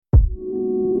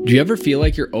Do you ever feel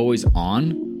like you're always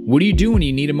on? What do you do when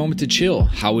you need a moment to chill?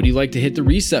 How would you like to hit the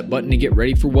reset button to get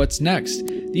ready for what's next?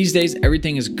 These days,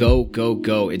 everything is go, go,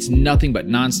 go. It's nothing but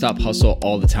nonstop hustle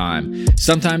all the time.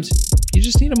 Sometimes you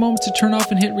just need a moment to turn off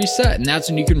and hit reset, and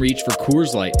that's when you can reach for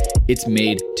Coors Light. It's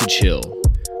made to chill.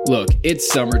 Look, it's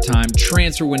summertime,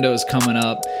 transfer window is coming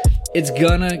up. It's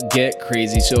gonna get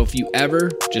crazy, so if you ever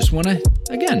just wanna,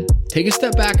 again, take a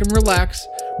step back and relax,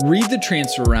 read the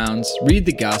transfer rounds, read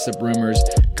the gossip rumors,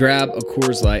 grab a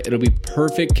Coors Light. It'll be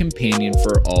perfect companion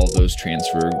for all those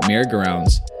transfer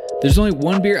merry-go-rounds. There's only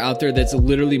one beer out there that's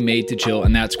literally made to chill,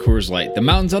 and that's Coors Light. The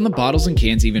mountains on the bottles and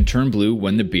cans even turn blue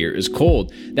when the beer is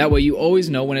cold. That way you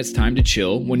always know when it's time to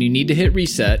chill. When you need to hit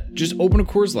reset, just open a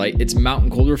Coors Light. It's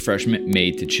mountain cold refreshment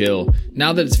made to chill.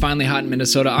 Now that it's finally hot in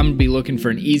Minnesota, I'm going to be looking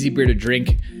for an easy beer to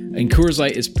drink, and Coors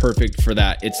Light is perfect for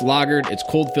that. It's lagered, it's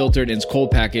cold filtered, and it's cold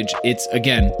packaged. It's,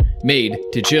 again, made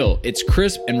to chill. It's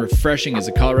crisp and refreshing as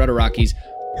the Colorado Rockies.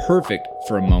 Perfect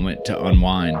for a moment to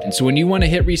unwind. And so when you want to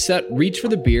hit reset, reach for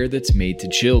the beer that's made to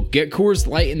chill. Get Coors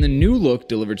Light in the new look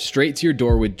delivered straight to your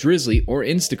door with Drizzly or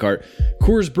Instacart.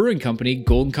 Coors Brewing Company,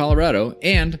 Golden, Colorado.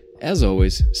 And, as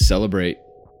always, celebrate.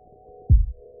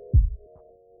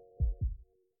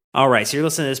 All right, so you're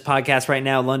listening to this podcast right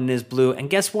now, London is Blue. And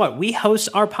guess what? We host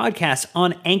our podcast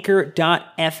on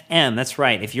Anchor.fm. That's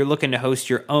right. If you're looking to host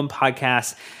your own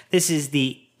podcast, this is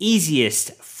the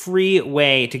easiest free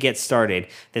way to get started.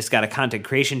 This got a content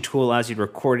creation tool, allows you to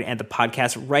record and the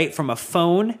podcast right from a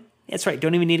phone. That's right,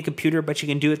 don't even need a computer, but you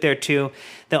can do it there too.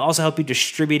 They'll also help you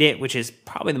distribute it, which is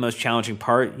probably the most challenging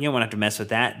part. You don't want to have to mess with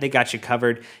that. They got you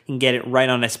covered. You can get it right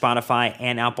on a Spotify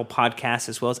and Apple Podcasts,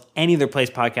 as well as any other place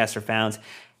podcasts are found.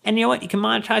 And you know what? You can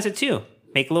monetize it too.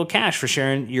 Make a little cash for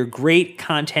sharing your great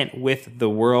content with the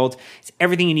world. It's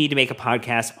everything you need to make a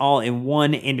podcast all in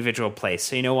one individual place.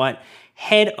 So you know what?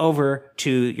 Head over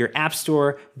to your app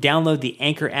store, download the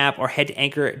Anchor app, or head to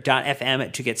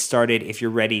anchor.fm to get started if you're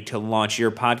ready to launch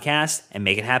your podcast and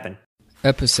make it happen.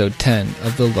 Episode 10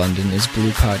 of the London is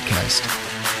Blue podcast.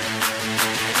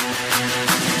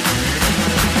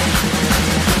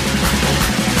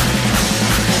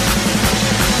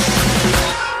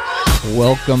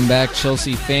 Welcome back,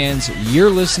 Chelsea fans.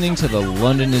 You're listening to the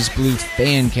London is Blue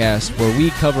Fancast, where we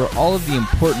cover all of the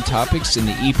important topics in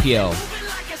the EPL.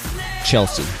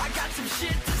 Chelsea.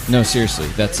 No, seriously,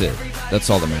 that's it. That's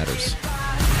all that matters.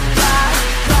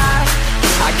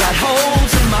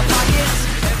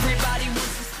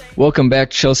 Welcome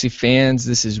back, Chelsea fans.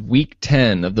 This is week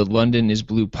 10 of the London is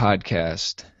Blue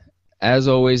podcast. As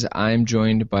always, I'm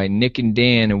joined by Nick and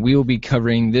Dan, and we will be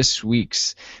covering this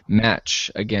week's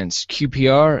match against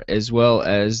QPR, as well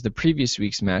as the previous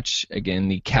week's match, again,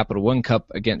 the Capital One Cup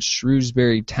against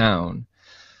Shrewsbury Town.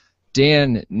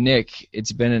 Dan, Nick,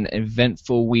 it's been an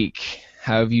eventful week.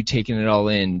 How have you taken it all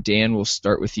in? Dan, we'll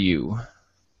start with you.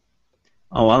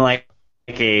 Oh, unlike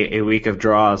a week of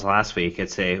draws last week,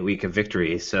 it's a week of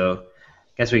victories, so I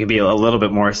guess we can be a little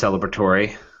bit more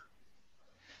celebratory.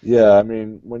 Yeah, I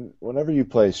mean, whenever you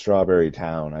play Strawberry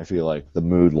Town, I feel like the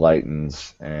mood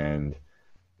lightens and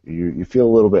you feel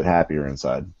a little bit happier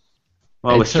inside.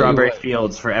 Well, with Strawberry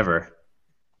Fields forever.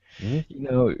 You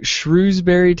know,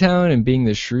 Shrewsbury Town and being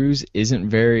the Shrews isn't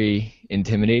very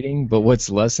intimidating, but what's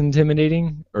less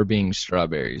intimidating are being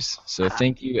strawberries. So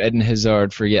thank you, Eden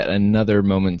Hazard, for yet another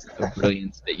moment of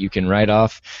brilliance that you can write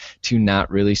off to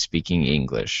not really speaking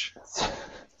English.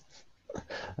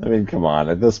 I mean, come on.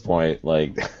 At this point,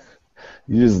 like,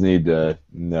 you just need to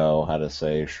know how to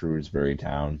say Shrewsbury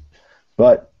Town.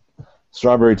 But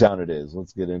Strawberry Town it is.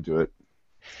 Let's get into it.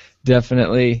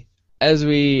 Definitely. As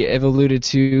we have alluded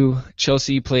to,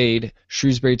 Chelsea played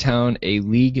Shrewsbury Town, a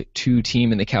League Two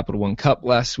team in the Capital One Cup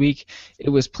last week. It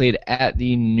was played at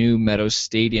the New Meadows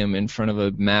Stadium in front of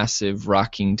a massive,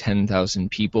 rocking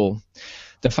 10,000 people.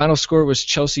 The final score was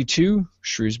Chelsea 2,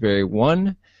 Shrewsbury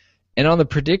 1. And on the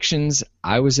predictions,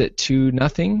 I was at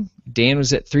 2-0, Dan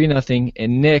was at 3-0,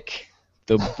 and Nick,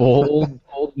 the bold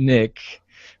Nick,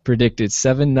 predicted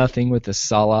 7-0 with a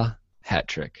Salah hat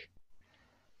trick.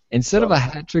 Instead of a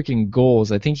hat trick in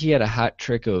goals, I think he had a hat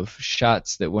trick of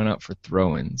shots that went up for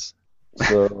throw-ins.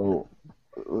 So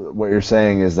what you're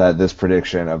saying is that this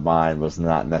prediction of mine was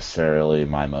not necessarily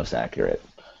my most accurate.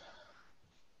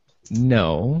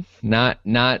 No, not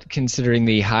considering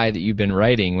the high that you've been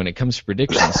writing when it comes to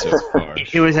predictions so far.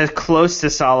 It was as close to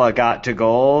Salah got to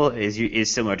goal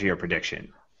is similar to your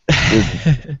prediction.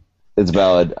 It's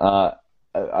valid.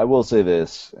 I will say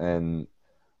this, and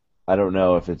I don't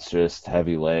know if it's just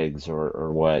heavy legs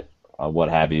or what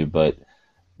have you, but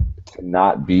to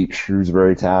not beat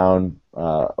Shrewsbury Town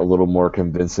a little more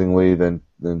convincingly than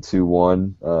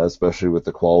 2-1, especially with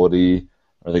the quality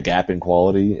or the gap in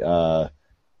quality, a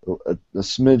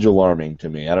smidge alarming to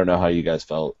me. I don't know how you guys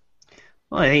felt.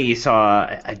 Well, I think you saw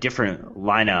a different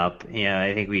lineup.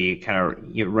 I think we kind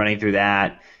of running through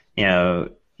that.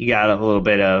 You got a little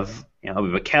bit of Obi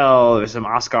Mikel, there's some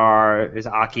Oscar, there's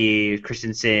Aki,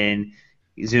 Christensen,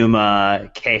 Zuma,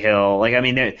 Cahill. Like, I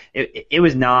mean, it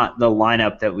was not the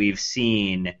lineup that we've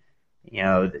seen,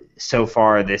 so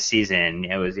far this season.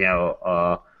 It was,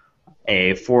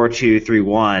 a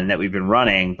 4-2-3-1 that we've been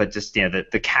running, but just,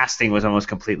 the casting was almost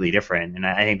completely different. And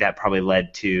I think that probably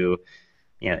led to,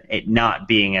 it not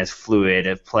being as fluid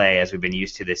of play as we've been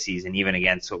used to this season, even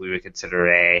against what we would consider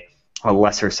a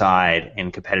lesser side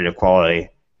in competitive quality.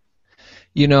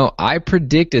 I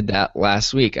predicted that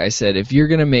last week. I said if you're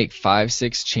going to make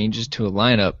 5-6 changes to a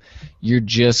lineup, you're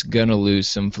just going to lose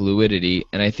some fluidity,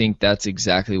 and I think that's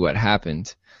exactly what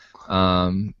happened.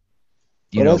 Don't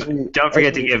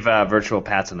forget to give virtual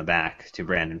pats on the back to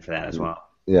Brandon for that as well.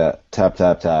 Yeah, tap,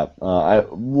 tap, tap.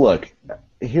 Look,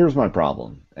 here's my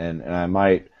problem, and I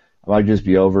might just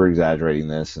be over-exaggerating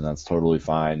this, and that's totally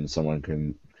fine. Someone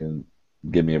can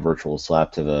give me a virtual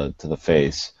slap to the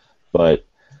face, but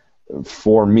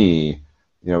for me,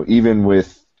 even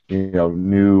with a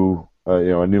new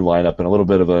lineup and a little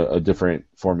bit of a different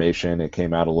formation, it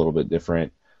came out a little bit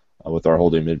different with our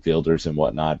holding midfielders and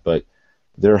whatnot. But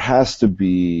there has to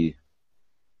be,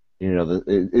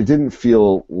 it didn't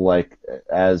feel like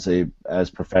as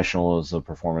professional as a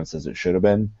performance as it should have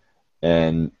been,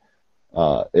 and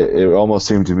it almost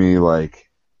seemed to me like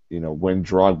when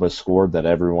Drogba scored that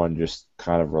everyone just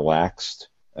kind of relaxed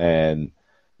and.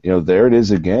 There it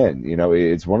is again.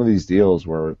 It's one of these deals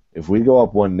where if we go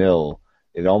up 1-0,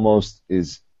 it almost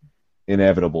is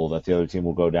inevitable that the other team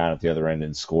will go down at the other end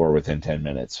and score within 10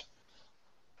 minutes.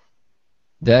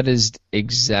 That is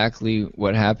exactly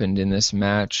what happened in this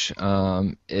match.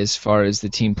 As far as the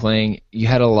team playing, you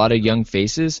had a lot of young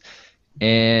faces,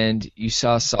 and you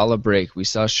saw Salah break. We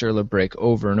saw Schürrle break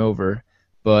over and over,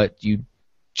 but you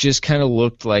just kind of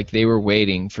looked like they were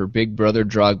waiting for Big Brother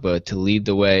Drogba to lead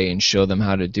the way and show them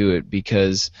how to do it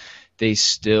because they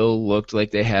still looked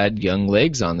like they had young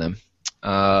legs on them.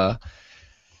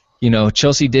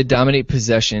 Chelsea did dominate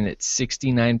possession at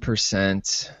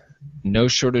 69%, no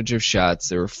shortage of shots.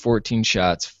 There were 14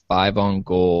 shots, 5 on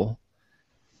goal.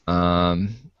 Man,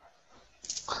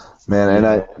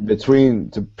 and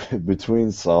between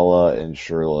Salah and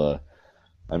Schürrle,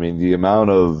 I mean, the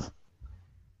amount of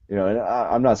and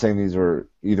I'm not saying these are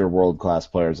either world-class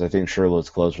players. I think Schürrle is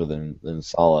closer than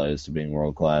Salah is to being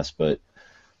world-class. But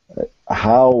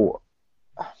I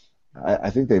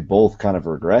think they both kind of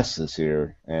regressed this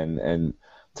year. And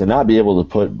to not be able to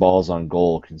put balls on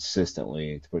goal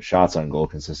consistently, to put shots on goal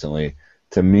consistently,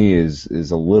 to me is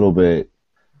a little bit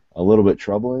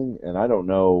troubling. And I don't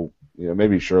know,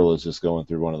 maybe Schürrle is just going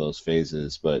through one of those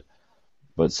phases. But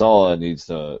Salah needs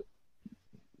to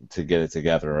get it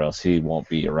together, or else he won't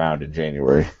be around in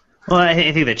January. Well, I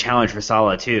think the challenge for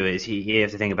Salah too is you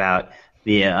have to think about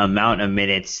the amount of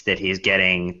minutes that he's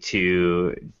getting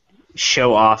to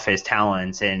show off his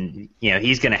talents, and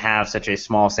he's going to have such a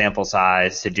small sample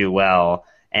size to do well.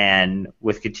 And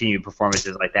with continued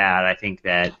performances like that, I think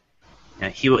that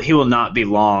he will not be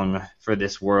long for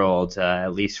this world,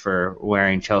 at least for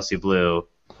wearing Chelsea blue.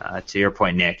 To your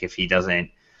point, Nick, if he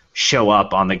doesn't show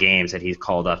up on the games that he's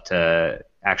called up to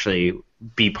actually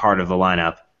be part of the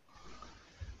lineup.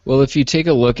 Well, if you take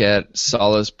a look at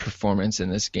Salah's performance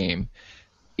in this game,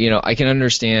 I can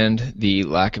understand the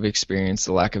lack of experience,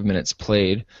 the lack of minutes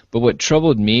played, but what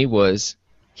troubled me was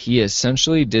he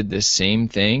essentially did the same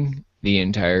thing the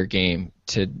entire game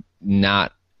to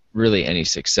not really any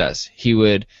success. He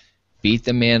would beat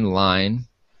the man line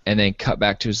and then cut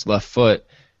back to his left foot,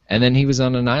 and then he was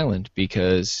on an island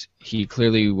because he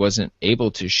clearly wasn't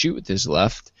able to shoot with his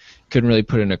left, couldn't really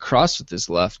put in a cross with his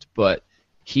left, but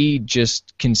he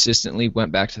just consistently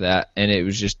went back to that, and it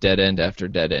was just dead end after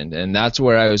dead end. And that's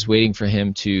where I was waiting for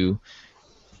him to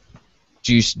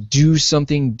just do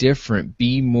something different,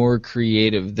 be more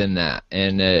creative than that,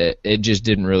 and it just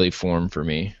didn't really form for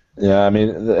me. Yeah, I mean,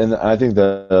 and I think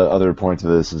the other point to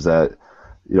this is that,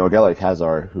 a guy like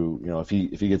Hazard, who, if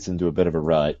he gets into a bit of a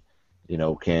rut,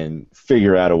 can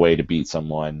figure out a way to beat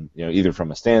someone, either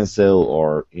from a standstill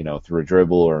or, through a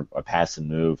dribble or a pass and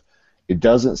move. It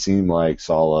doesn't seem like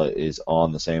Salah is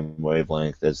on the same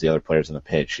wavelength as the other players on the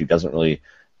pitch. He doesn't really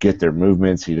get their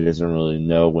movements. He doesn't really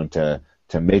know when to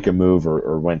make a move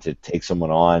or when to take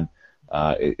someone on.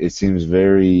 It seems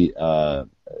very,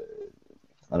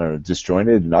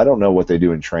 disjointed. And I don't know what they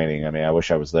do in training. I mean, I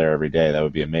wish I was there every day. That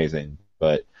would be amazing.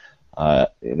 But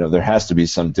there has to be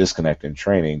some disconnect in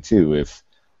training too. If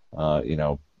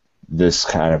this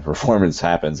kind of performance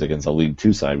happens against a League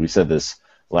Two side. We said this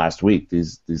last week.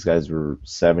 These guys were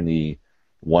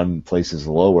 71 places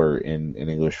lower in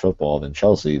English football than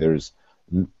Chelsea. There's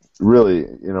really,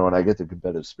 when I get the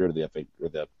competitive spirit of the FA or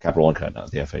the Capital One Cup,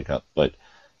 not the FA Cup, but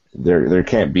there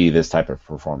can't be this type of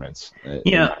performance.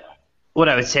 What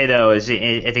I would say, though, is I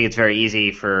think it's very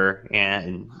easy for,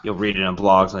 and you'll read it on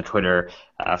blogs on Twitter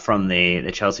from the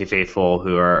Chelsea faithful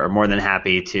who are more than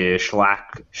happy to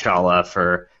shellac Salah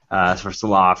for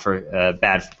Salah for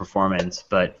bad performance.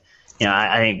 But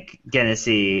I think getting to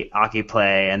see Aki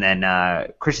play and then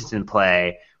Christensen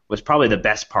play was probably the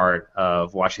best part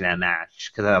of watching that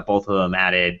match, because I thought both of them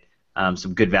added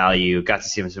some good value. Got to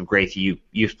see some great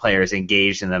youth players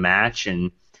engaged in the match,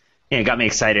 and it got me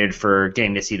excited for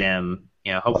getting to see them,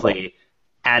 hopefully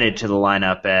added to the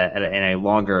lineup in a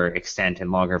longer extent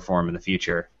and longer form in the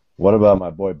future. What about my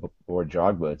boy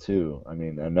Drogba, too? I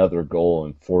mean, another goal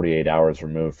in 48 hours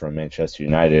removed from Manchester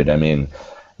United. I mean,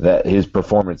 that his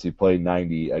performance, he played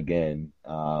 90 again.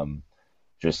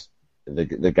 Just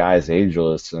the guy's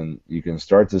ageless, and you can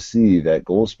start to see that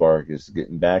goal spark is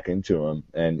getting back into him.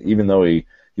 And even though he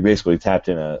basically tapped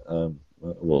in a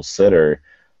little sitter,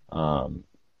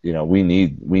 we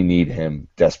need him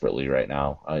desperately right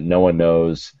now. No one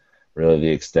knows really the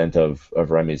extent of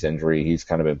Remy's injury. He's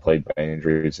kind of been plagued by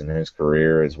injuries in his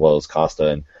career, as well as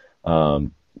Costa.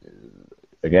 And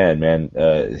again,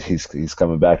 man, he's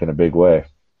coming back in a big way.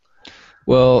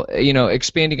 Well,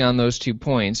 expanding on those 2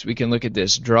 points, we can look at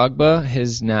this. Drogba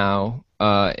has now,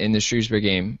 in the Shrewsbury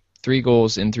game, 3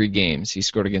 goals in 3 games. He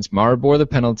scored against Maribor, the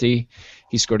penalty.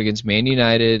 He scored against Man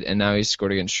United, and now he's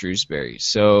scored against Shrewsbury.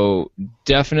 So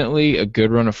definitely a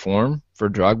good run of form for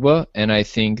Drogba, and I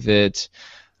think that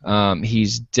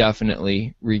he's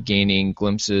definitely regaining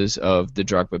glimpses of the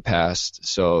Drogba past.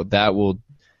 So that will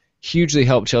hugely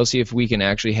help Chelsea if we can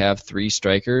actually have 3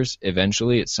 strikers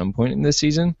eventually at some point in this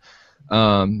season,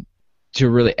 to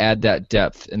really add that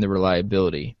depth and the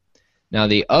reliability. Now,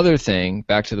 the other thing,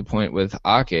 back to the point with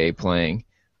Ake playing,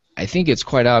 I think it's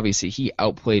quite obvious that he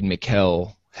outplayed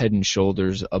Mikel head and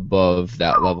shoulders above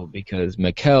that level, because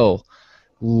Mikel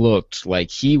looked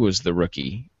like he was the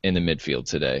rookie in the midfield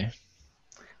today.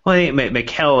 Well, I think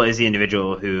Mikel is the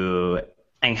individual who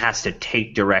I think has to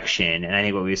take direction, and I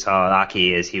think what we saw with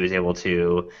Aki is he was able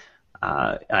to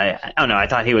I don't know, I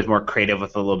thought he was more creative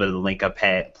with a little bit of the link-up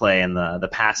play and the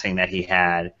passing that he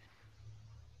had.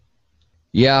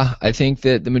 Yeah, I think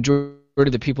that the majority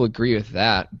of the people agree with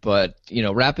that. But,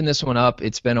 wrapping this one up,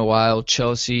 it's been a while.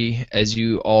 Chelsea, as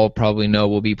you all probably know,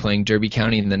 will be playing Derby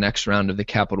County in the next round of the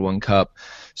Capital One Cup.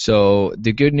 So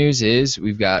the good news is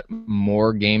we've got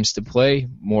more games to play.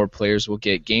 More players will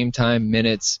get game time,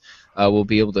 minutes. We'll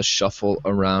be able to shuffle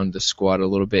around the squad a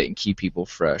little bit and keep people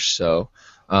fresh. So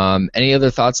any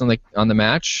other thoughts on the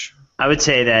match? I would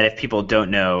say that if people don't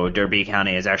know, Derby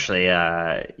County is actually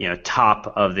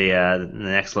top of the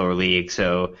next lower league.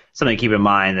 So something to keep in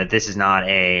mind, that this is not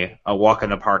a walk in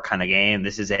the park kind of game.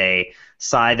 This is a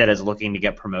side that is looking to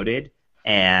get promoted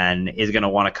and is going to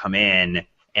want to come in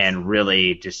and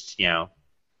really just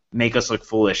make us look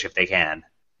foolish if they can.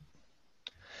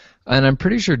 And I'm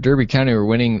pretty sure Derby County were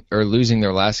winning or losing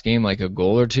their last game like a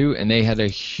goal or 2, and they had a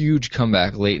huge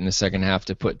comeback late in the second half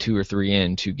to put 2 or 3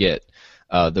 in to get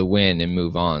the win and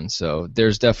move on. So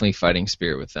there's definitely fighting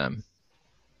spirit with them.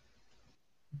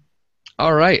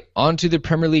 All right, on to the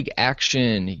Premier League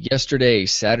action. Yesterday,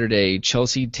 Saturday,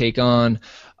 Chelsea take on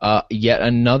yet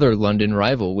another London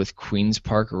rival with Queen's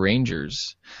Park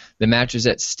Rangers. The match is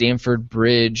at Stamford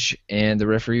Bridge, and the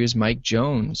referee is Mike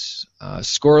Jones.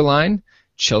 Scoreline,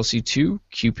 Chelsea 2,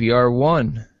 QPR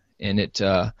 1. And it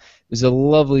was a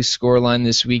lovely scoreline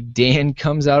this week. Dan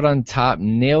comes out on top,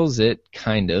 nails it,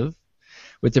 kind of,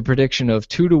 with the prediction of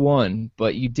 2-1.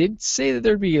 But you did say that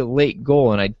there'd be a late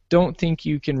goal, and I don't think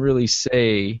you can really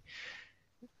say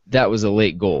that was a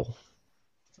late goal.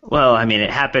 Well, I mean, it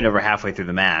happened over halfway through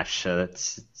the match, so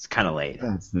it's kind of late.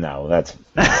 No.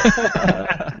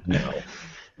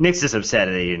 Nick's just upset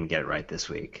that he didn't get it right this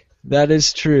week. That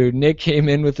is true. Nick came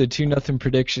in with a 2-0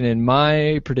 prediction, and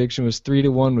my prediction was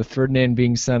 3-1 with Ferdinand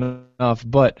being sent off.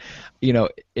 But,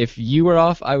 if you were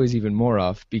off, I was even more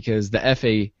off, because the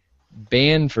FA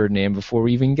banned Ferdinand before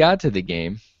we even got to the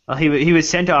game. Well, he was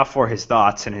sent off for his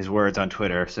thoughts and his words on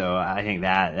Twitter, so I think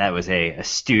that was a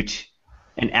astute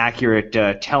and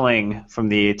accurate telling from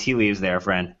the tea leaves there,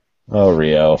 friend. Oh,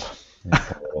 Rio.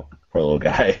 Poor little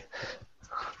guy.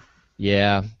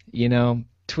 Yeah,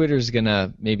 Twitter's going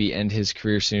to maybe end his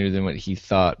career sooner than what he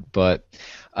thought. But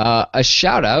a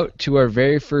shout-out to our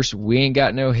very first We Ain't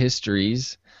Got No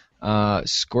Histories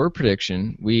Score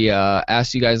prediction. We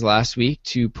asked you guys last week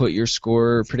to put your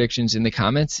score predictions in the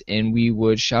comments, and we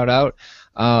would shout out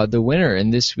the winner.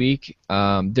 And this week,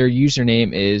 their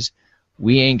username is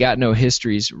We Ain't Got No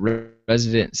Histories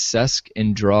Resident Cesc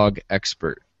and Drog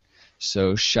Expert.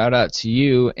 So shout out to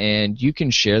you, and you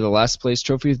can share the last place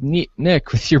trophy with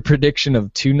Nick with your prediction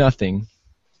of 2-0.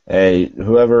 Hey,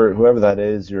 whoever that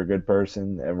is, you're a good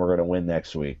person, and we're gonna win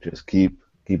next week. Just keep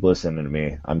listening to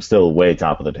me. I'm still way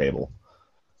top of the table.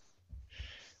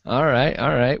 All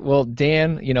right. Well,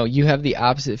 Dan, you have the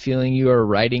opposite feeling. You are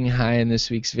riding high in this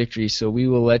week's victory, so we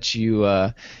will let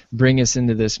you bring us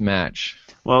into this match.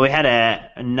 Well, we had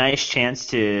a nice chance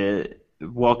to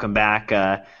welcome back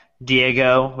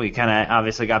Diego. We kind of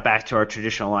obviously got back to our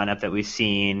traditional lineup that we've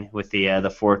seen with the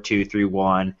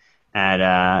 4-2-3-1.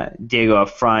 Had Diego up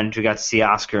front. We got to see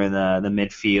Oscar in the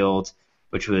midfield,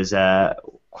 which was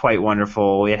quite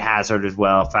wonderful. We had Hazard as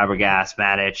well, Fabregas,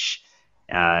 Matic,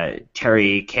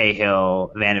 Terry,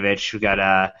 Cahill, Ivanovic. We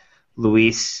got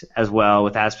Luis as well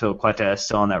with Azpilicueta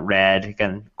still on that red.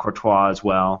 Again, Courtois as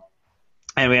well.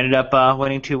 And we ended up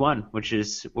winning 2-1, which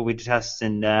is what we discussed,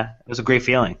 and it was a great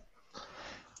feeling.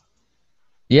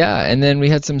 Yeah, and then we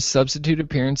had some substitute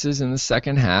appearances in the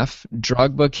second half.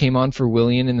 Drogba came on for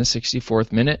Willian in the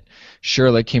 64th minute.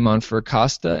 Schürrle came on for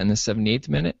Costa in the 78th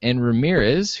minute. And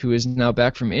Ramirez, who is now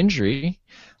back from injury,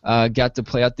 got to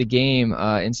play out the game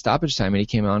in stoppage time, and he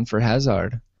came on for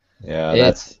Hazard.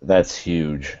 Yeah, that's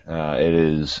huge. It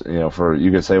is,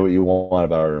 you can say what you want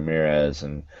about Ramirez,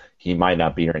 and he might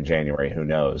not be here in January, who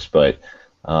knows, but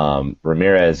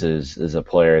Ramirez is a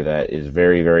player that is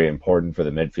very, very important for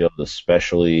the midfield,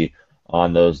 especially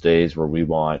on those days where we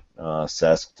want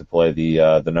Cesc to play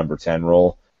the number 10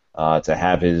 role. To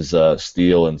have his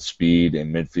steal and speed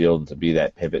in midfield and to be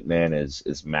that pivot man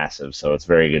is massive. So it's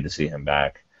very good to see him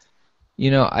back.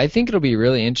 I think it'll be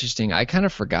really interesting. I kind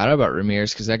of forgot about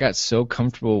Ramirez because I got so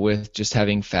comfortable with just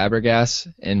having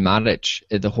Fabregas and Matic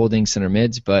at the holding center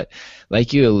mids. But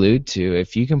like you allude to,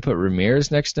 if you can put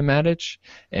Ramirez next to Matic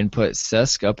and put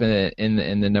Cesc up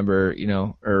in the number,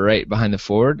 or right behind the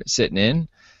forward sitting in,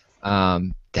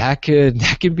 that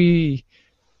could be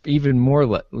even more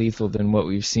lethal than what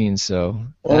we've seen. So,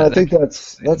 I think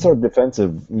that's our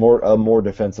more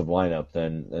defensive lineup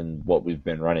than what we've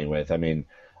been running with. I mean,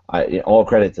 all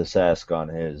credit to Cesc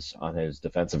on his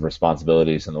defensive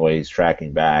responsibilities and the way he's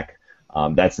tracking back.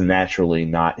 That's naturally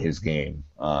not his game,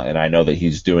 and I know that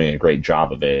he's doing a great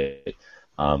job of it.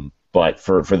 But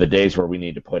for the days where we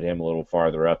need to put him a little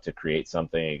farther up to create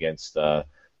something against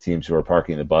teams who are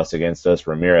parking the bus against us,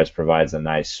 Ramirez provides a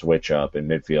nice switch up in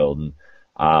midfield. And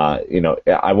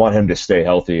I want him to stay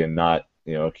healthy and not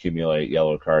accumulate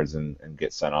yellow cards and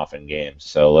get sent off in games.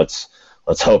 So let's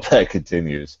hope that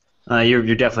continues.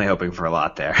 You're definitely hoping for a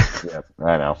lot there. Yeah,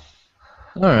 I know.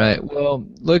 All right. Well,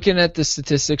 looking at the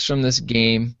statistics from this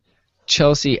game,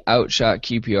 Chelsea outshot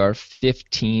QPR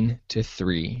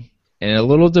 15-3. And a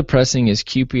little depressing is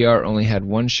QPR only had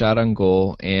one shot on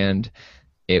goal, and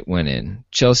it went in.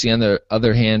 Chelsea, on the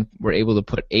other hand, were able to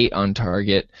put 8 on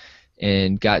target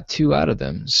and got 2 out of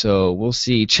them. So we'll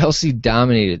see. Chelsea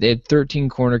dominated. They had 13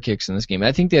 corner kicks in this game.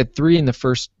 I think they had 3 in the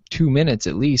first 2 minutes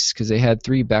at least because they had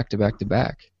 3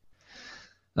 back-to-back-to-back.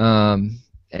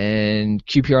 And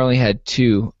QPR only had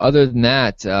 2. Other than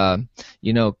that,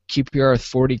 QPR with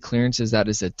 40 clearances, that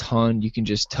is a ton. You can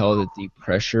just tell that the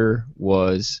pressure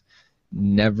was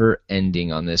never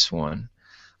ending on this one.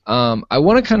 I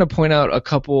want to kind of point out a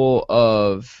couple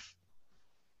of,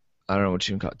 I don't know what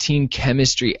you can call it, team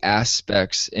chemistry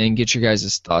aspects and get your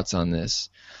guys' thoughts on this.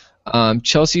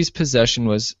 Chelsea's possession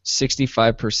was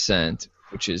 65%,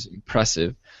 which is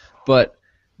impressive, but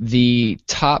the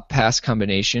top pass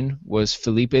combination was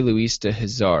Felipe Luis to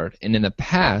Hazard, and in the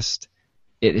past,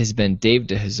 it has been Dave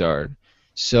to Hazard.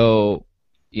 So,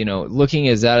 looking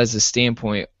at that as a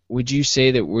standpoint, would you say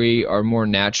that we are more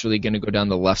naturally going to go down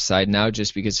the left side now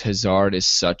just because Hazard is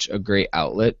such a great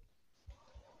outlet?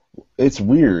 It's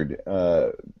weird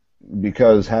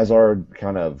because Hazard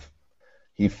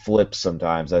he flips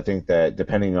sometimes. I think that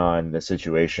depending on the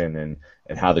situation and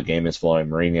how the game is flowing,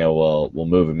 Mourinho will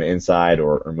move him inside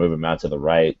or move him out to the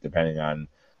right depending on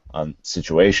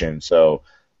situation. So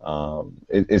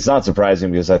it's not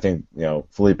surprising because I think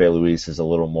Felipe Luis is a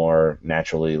little more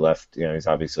naturally left. He's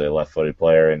obviously a left-footed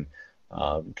player and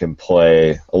can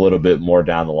play a little bit more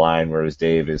down the line, whereas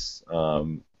Dave is a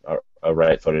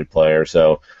right-footed player.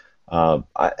 So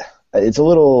it's a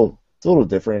little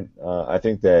different. I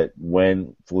think that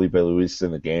when Felipe Luis is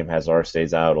in the game, Hazard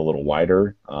stays out a little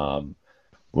wider,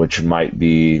 which might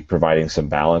be providing some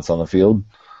balance on the field.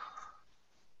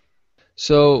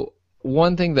 So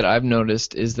one thing that I've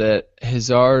noticed is that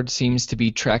Hazard seems to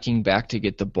be tracking back to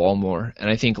get the ball more. And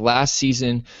I think last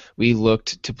season we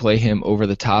looked to play him over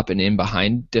the top and in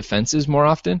behind defenses more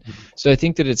often. So I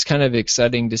think that it's kind of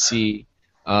exciting to see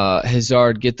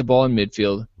Hazard get the ball in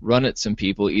midfield, run at some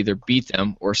people, either beat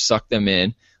them or suck them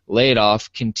in, lay it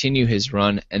off, continue his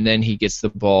run, and then he gets the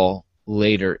ball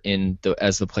later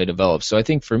as the play develops. So I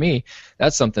think for me,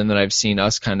 that's something that I've seen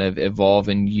us kind of evolve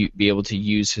and be able to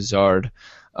use Hazard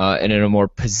and in a more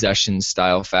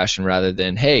possession-style fashion rather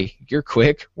than, hey, you're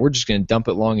quick, we're just going to dump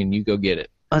it long and you go get it.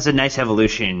 That's a nice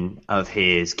evolution of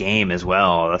his game as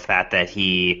well. The fact that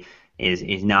he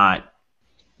is not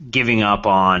giving up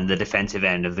on the defensive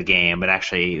end of the game, but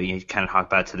actually you kind of talk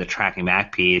about to the tracking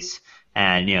back piece,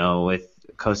 and with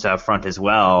Costa up front as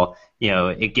well.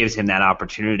 It gives him that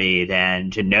opportunity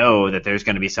then to know that there's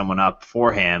going to be someone up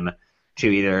for him to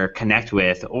either connect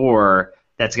with, or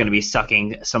that's going to be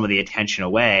sucking some of the attention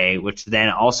away, which then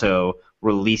also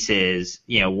releases,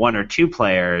 one or two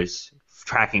players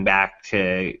tracking back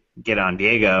to get on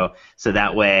Diego, so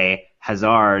that way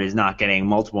Hazard is not getting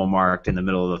multiple marked in the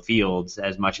middle of the fields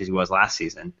as much as he was last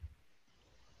season.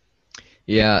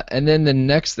 Yeah, and then the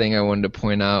next thing I wanted to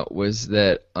point out was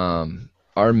that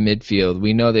our midfield,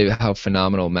 we know how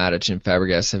phenomenal Matic and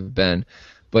Fabregas have been,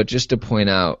 but just to point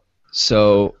out,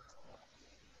 so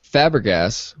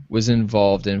Fabregas was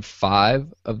involved in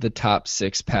 5 of the top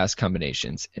 6 pass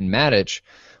combinations, and Matic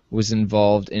was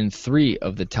involved in 3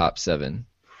 of the top 7.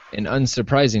 And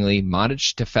unsurprisingly,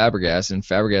 Matic to Fabregas and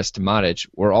Fabregas to Matic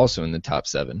were also in the top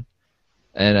 7.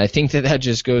 And I think that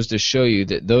just goes to show you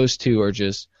that those two are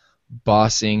just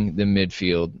bossing the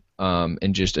midfield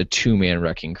and just a two-man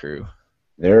wrecking crew.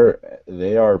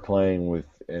 They are playing with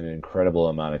an incredible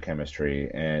amount of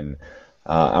chemistry, and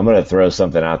I'm going to throw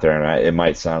something out there, and it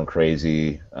might sound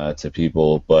crazy to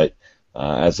people, but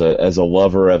as a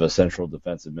lover of a central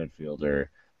defensive midfielder,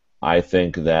 I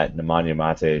think that Nemanja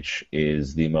Matic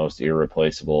is the most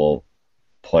irreplaceable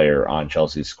player on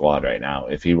Chelsea's squad right now.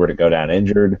 If he were to go down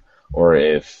injured, or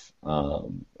if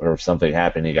something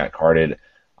happened, he got carded,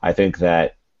 I think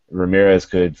that Ramirez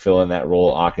could fill in that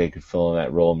role, Ake could fill in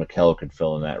that role, Mikel could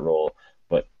fill in that role,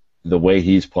 but the way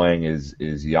he's playing is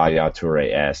Yaya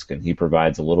Toure-esque, and he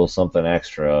provides a little something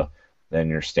extra than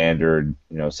your standard,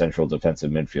 central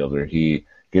defensive midfielder. He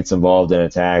gets involved in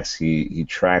attacks, he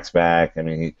tracks back. I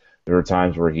mean, there are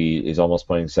times where he is almost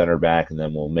playing center back and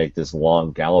then will make this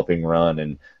long galloping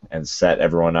run and set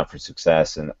everyone up for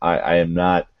success. And I'm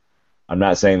not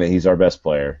saying that he's our best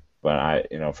player, but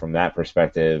from that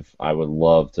perspective, I would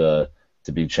love to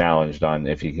be challenged on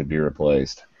if he could be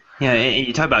replaced. Yeah, and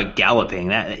you talk about galloping.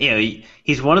 That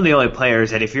he's one of the only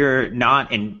players that if you're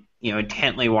not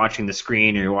intently watching the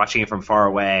screen or you're watching it from far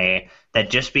away, that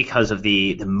just because of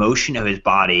the motion of his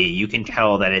body, you can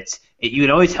tell that you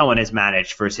can always tell when it's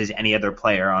Matic versus any other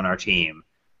player on our team.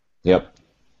 Yep,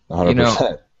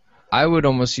 100%. I would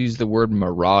almost use the word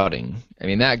marauding. I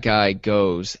mean, that guy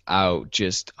goes out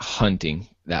just hunting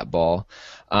that ball.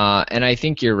 And I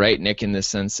think you're right, Nick, in the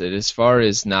sense that as far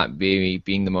as not being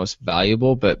the most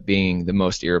valuable, but being the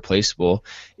most irreplaceable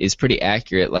is pretty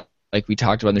accurate. Like we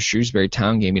talked about in the Shrewsbury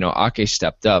Town game, Ake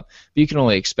stepped up, but you can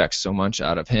only expect so much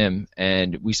out of him.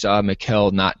 And we saw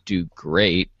Mikel not do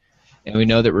great. And we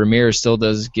know that Ramirez still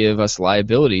does give us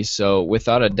liability. So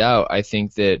without a doubt, I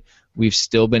think that we've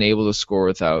still been able to score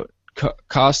without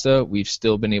Costa. We've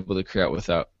still been able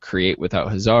to create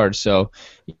without Hazard. So,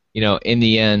 in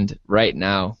the end, right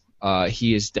now,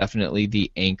 he is definitely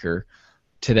the anchor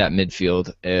to that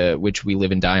midfield, which we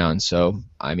live and die on. So,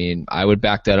 I mean, I would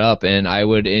back that up, and I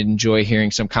would enjoy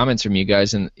hearing some comments from you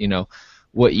guys and,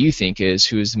 what you think is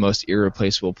who is the most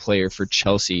irreplaceable player for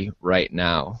Chelsea right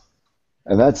now.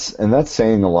 And that's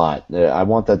saying a lot. I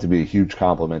want that to be a huge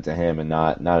compliment to him and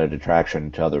not a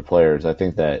detraction to other players. I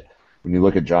think that when you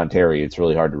look at John Terry, it's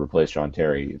really hard to replace John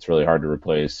Terry. It's really hard to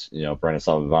replace,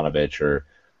 Branislav Ivanovic or,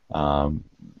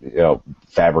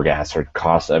 Fabregas or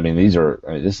Costa. I mean, this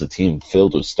is a team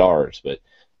filled with stars, but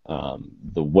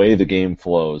the way the game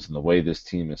flows and the way this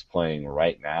team is playing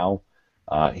right now,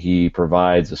 he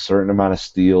provides a certain amount of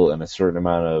steel and a certain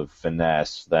amount of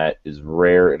finesse that is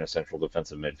rare in a central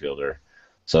defensive midfielder.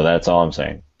 So that's all I'm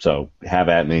saying. So have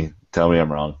at me. Tell me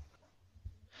I'm wrong.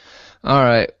 All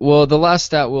right. Well, the last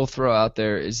stat we'll throw out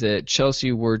there is that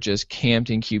Chelsea were just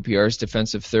camped in QPR's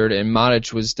defensive third, and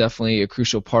Matic was definitely a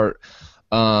crucial part,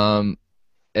 a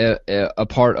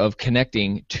part of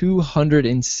connecting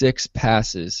 206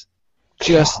 passes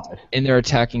just in their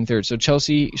attacking third. So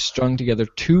Chelsea strung together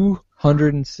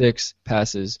 206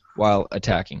 passes while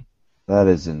attacking. That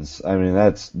is I mean,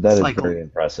 that is like very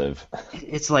impressive.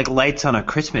 It's like lights on a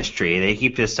Christmas tree. They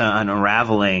keep just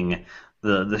unraveling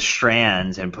the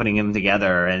strands and putting them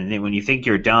together. And then when you think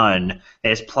you're done, they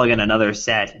just plug in another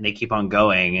set and they keep on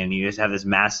going. And you just have this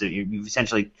massive. You've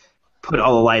essentially put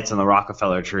all the lights on the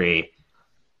Rockefeller tree.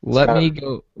 Let me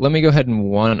go ahead and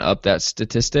one up that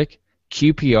statistic.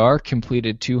 QPR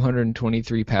completed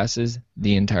 223 passes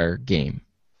the entire game.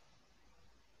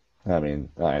 I mean,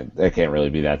 that can't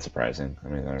really be that surprising. I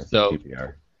mean, they're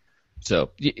QPR. So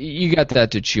you got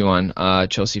that to chew on,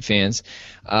 Chelsea fans.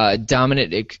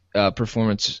 Dominant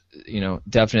performance,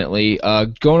 definitely.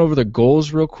 Going over the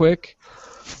goals real quick.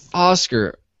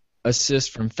 Oscar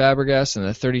assist from Fabregas in the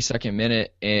 32nd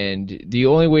minute, and the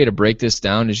only way to break this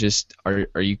down is just, are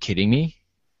you kidding me?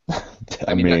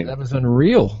 I mean that was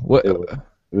unreal. What? It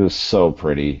was so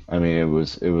pretty. I mean, it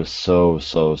was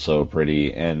so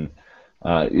pretty, and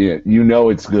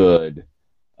it's good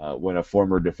when a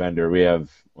former defender. We have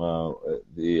the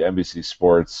NBC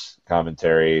Sports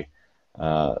commentary,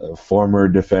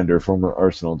 former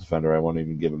Arsenal defender. I won't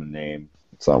even give him a name.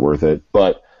 It's not worth it.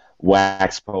 But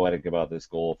wax poetic about this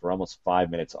goal for almost 5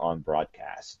 minutes on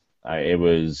broadcast. It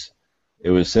was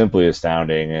simply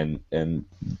astounding, and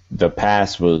the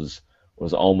pass was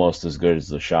almost as good as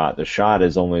the shot. The shot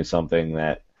is only something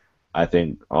that I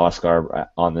think Oscar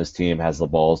on this team has the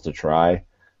balls to try,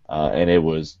 and it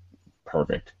was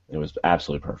perfect. It was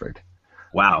absolutely perfect.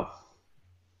 Wow.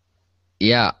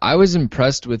 Yeah, I was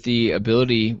impressed with the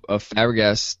ability of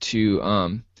Fabregas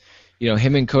to,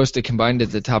 him and Costa combined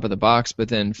at the top of the box, but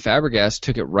then Fabregas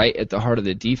took it right at the heart of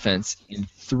the defense, and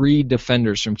 3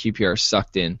 defenders from QPR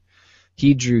sucked in.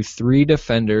 He drew 3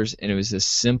 defenders, and it was a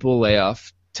simple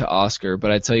layoff to Oscar,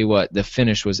 but I tell you what, the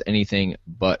finish was anything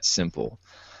but simple.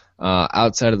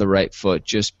 Outside of the right foot,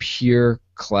 just pure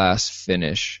class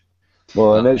finish.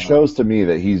 Well, and it shows to me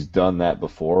that he's done that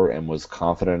before and was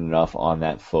confident enough on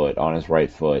that foot, on his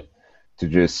right foot, to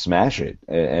just smash it.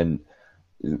 And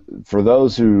for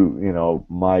those who,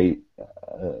 might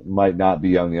not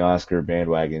be on the Oscar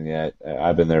bandwagon yet,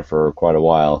 I've been there for quite a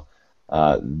while.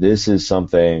 This is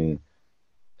something,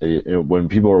 when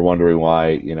people are wondering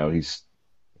why, he's,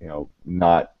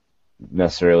 not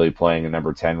necessarily playing a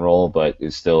number 10 role, but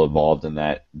is still involved in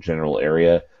that general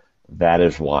area. That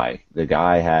is why. The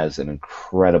guy has an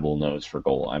incredible nose for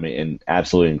goal. I mean, an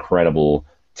absolutely incredible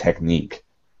technique.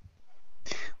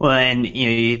 Well, and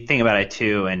you think about it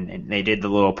too, and they did the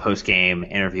little post-game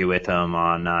interview with him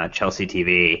on Chelsea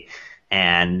TV,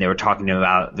 and they were talking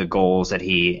about the goals that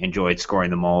he enjoyed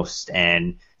scoring the most.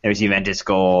 And there was the Juventus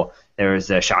goal, there was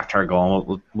the Shakhtar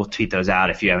goal, and we'll tweet those out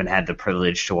if you haven't had the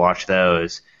privilege to watch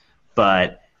those.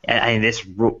 But I think this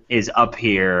is up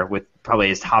here with probably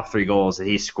his top 3 goals that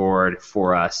he scored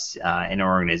for us in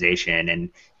our organization.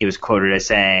 And he was quoted as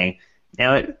saying,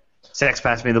 Sex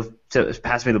passed me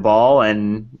the ball,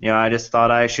 and I just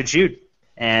thought I should shoot.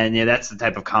 And that's the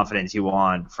type of confidence you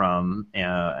want from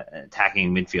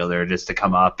attacking midfielder, just to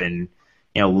come up and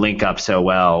link up so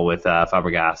well with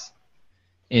Fabregas.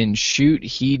 And shoot,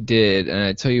 he did. And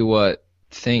I tell you what,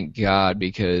 thank God,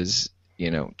 because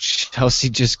Chelsea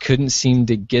just couldn't seem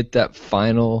to get that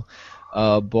final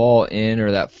ball in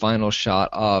or that final shot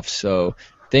off. So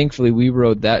thankfully, we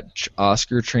rode that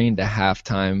Oscar train to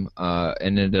halftime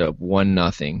and ended up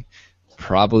 1-0.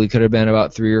 Probably could have been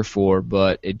about 3 or 4,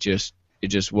 but it just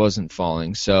wasn't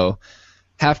falling. So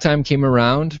halftime came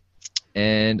around,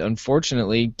 and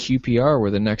unfortunately, QPR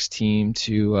were the next team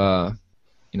to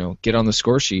get on the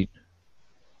score sheet.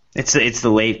 It's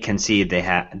the late concede they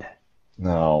had.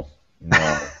 No,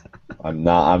 I'm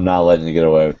not letting you get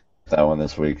away with that one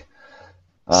this week.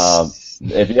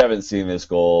 If you haven't seen this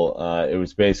goal, it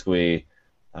was basically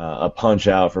a punch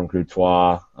out from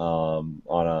Courtois on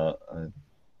a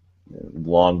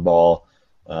long ball.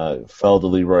 Fell to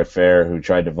Leroy Fair, who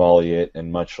tried to volley it,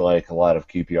 and much like a lot of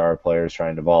QPR players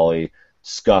trying to volley,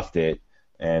 scuffed it.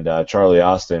 And Charlie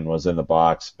Austin was in the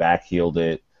box, backheeled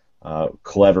it.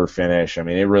 Clever finish. I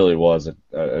mean, it really was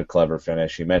a clever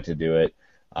finish. He meant to do it.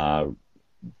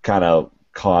 Kind of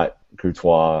caught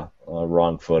Courtois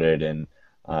wrong-footed and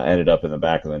ended up in the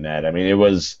back of the net. I mean, it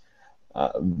was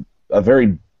a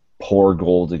very poor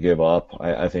goal to give up.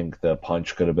 I think the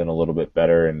punch could have been a little bit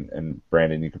better, and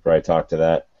Brandon, you could probably talk to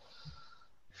that.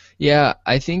 Yeah,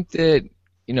 I think that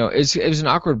it was an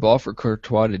awkward ball for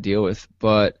Courtois to deal with,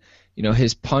 but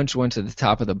his punch went to the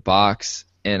top of the box,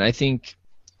 and I think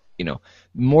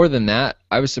more than that,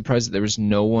 I was surprised that there was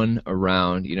no one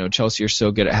around. Chelsea are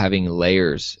so good at having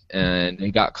layers, and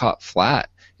they got caught flat,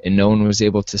 and no one was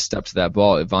able to step to that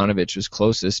ball. Ivanovic was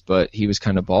closest, but he was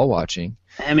kind of ball watching.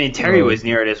 I mean, Terry was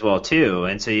near it as well too,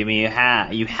 and so you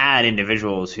had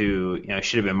individuals who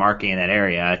should have been marking in that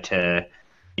area to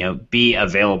be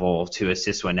available to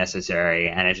assist when necessary,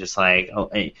 and it's just like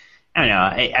I don't know.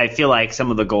 I feel like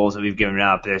some of the goals that we've given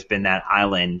up, there's been that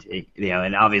island,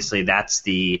 and obviously that's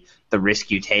the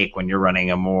risk you take when you're running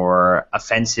a more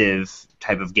offensive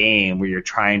type of game where you're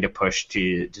trying to push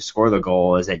to score the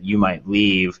goal, is that you might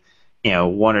leave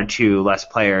one or two less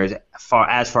players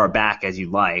as far back as you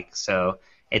like. So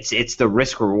it's the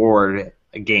risk reward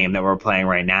game that we're playing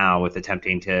right now with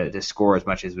attempting to score as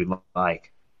much as we'd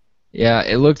like. Yeah,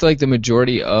 it looked like the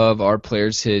majority of our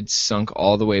players had sunk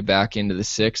all the way back into the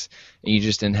 6, and you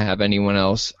just didn't have anyone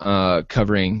else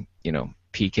covering,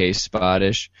 PK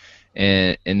spottish,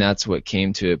 and that's what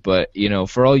came to it. But,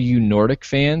 for all you Nordic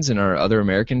fans and our other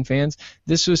American fans,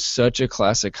 this was such a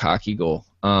classic hockey goal.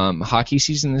 Hockey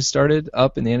season has started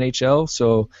up in the NHL,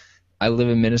 so I live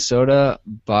in Minnesota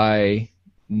by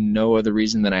no other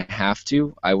reason than I have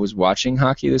to. I was watching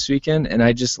hockey this weekend, and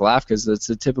I just laughed because it's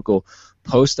a typical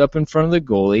post up in front of the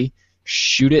goalie,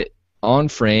 shoot it on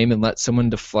frame, and let someone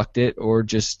deflect it, or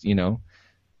just blind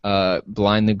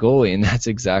the goalie, and that's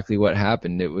exactly what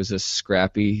happened. It was a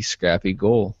scrappy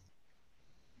goal.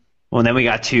 Well, and then we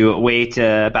got to wait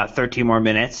about 13 more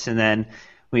minutes, and then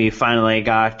we finally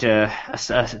got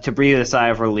to breathe a sigh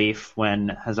of relief when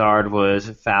Hazard was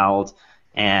fouled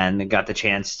and got the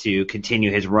chance to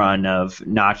continue his run of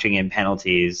notching in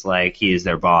penalties like he is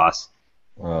their boss.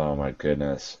 Oh, my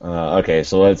goodness. Okay,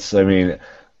 so let's,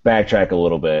 backtrack a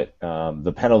little bit.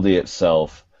 The penalty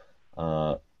itself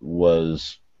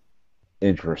was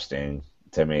interesting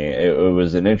to me. It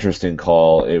was an interesting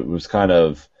call. It was kind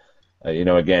of,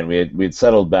 again, we had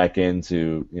settled back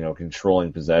into,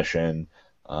 controlling possession.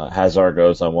 Hazard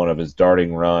goes on one of his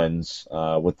darting runs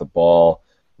with the ball,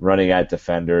 running at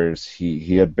defenders.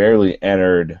 He had barely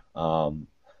entered the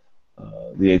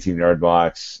 18-yard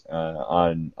box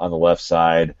on the left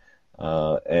side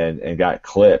and got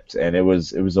clipped. And it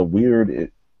was a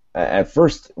weird. At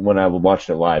first, when I watched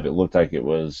it live, it looked like it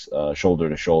was shoulder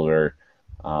to shoulder,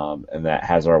 and that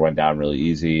Hazard went down really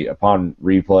easy. Upon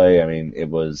replay, it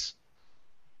was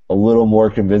a little more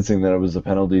convincing that it was a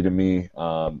penalty to me.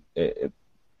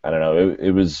 I don't know.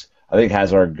 It was. I think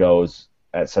Hazard goes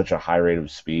at such a high rate of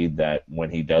speed that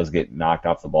when he does get knocked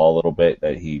off the ball a little bit,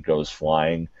 that he goes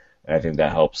flying, and I think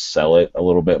that helps sell it a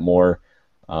little bit more.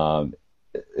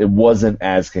 It wasn't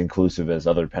as conclusive as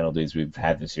other penalties we've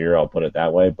had this year, I'll put it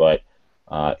that way, but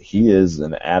he is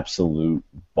an absolute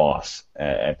boss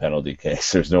at penalty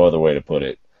case. There's no other way to put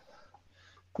it.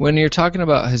 When you're talking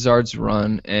about Hazard's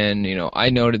run, and I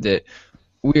noted that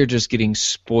we're just getting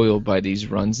spoiled by these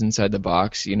runs inside the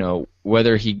box,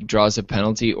 whether he draws a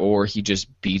penalty or he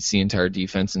just beats the entire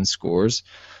defense and scores.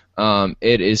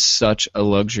 It is such a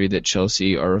luxury that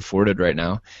Chelsea are afforded right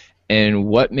now. And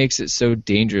what makes it so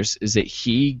dangerous is that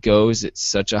he goes at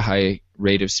such a high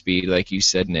rate of speed, like you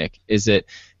said, Nick, is that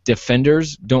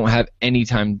defenders don't have any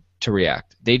time to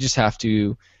react. They just have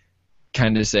to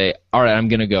kind of say, all right, I'm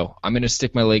going to go. I'm going to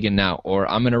stick my leg in now, or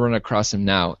I'm going to run across him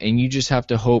now. And you just have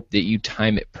to hope that you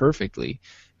time it perfectly,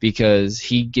 because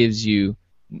he gives you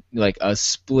like a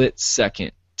split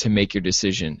second to make your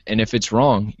decision. And if it's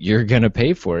wrong, you're going to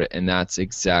pay for it. And that's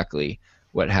exactly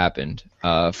what happened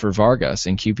for Vargas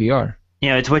in QPR.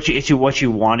 It's what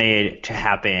you wanted to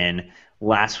happen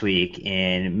last week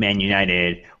in Man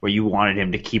United, where you wanted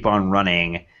him to keep on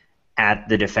running at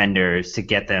the defenders to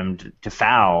get them to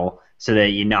foul, so that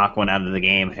you knock one out of the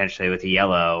game potentially with a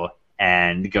yellow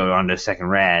and go on to a second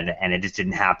red, and it just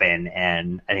didn't happen.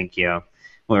 And I think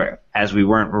as we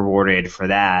weren't rewarded for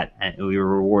that, and we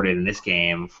were rewarded in this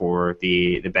game for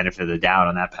the benefit of the doubt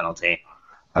on that penalty.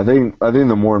 I think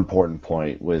the more important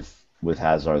point with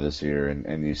Hazard this year,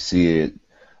 and you see it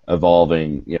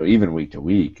evolving, even week to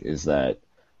week, is that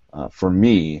for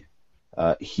me,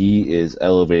 he is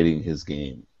elevating his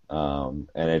game, and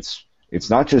it's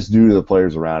not just due to the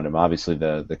players around him. Obviously,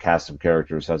 the cast of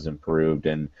characters has improved,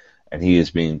 and he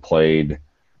is being played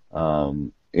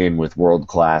in with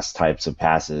world-class types of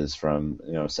passes from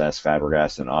Cesc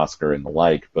Fabregas and Oscar and the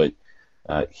like. But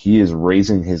he is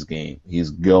raising his game.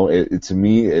 He's to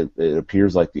me, it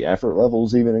appears like the effort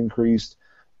level's even increased,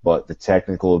 but the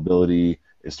technical ability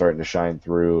is starting to shine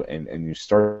through, and you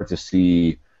start to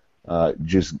see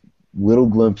just little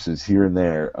glimpses here and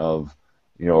there of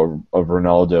a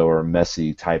Ronaldo or a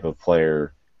Messi type of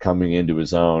player coming into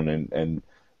his own, and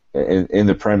in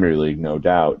the Premier League, no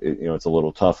doubt, it's a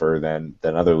little tougher than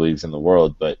other leagues in the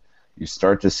world, but you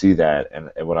start to see that, and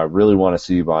what I really want to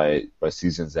see by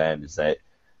season's end is that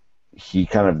he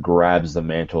kind of grabs the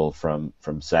mantle from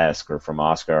Cesc or from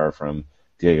Oscar or from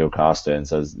Diego Costa and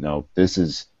says, no,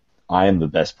 I am the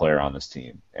best player on this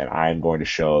team, and I am going to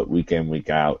show it week in, week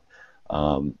out.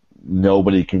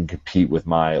 Nobody can compete with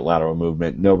my lateral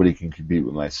movement. Nobody can compete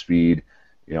with my speed.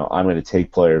 I'm going to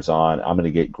take players on. I'm going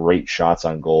to get great shots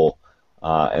on goal.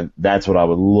 And that's what I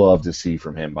would love to see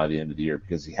from him by the end of the year,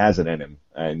 because he has it in him,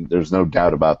 and there's no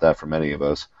doubt about that from any of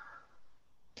us.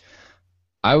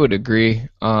 I would agree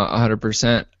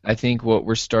 100%. I think what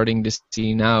we're starting to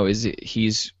see now is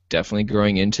he's definitely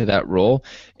growing into that role,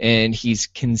 and he's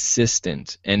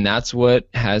consistent. And that's what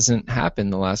hasn't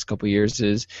happened the last couple of years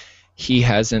is he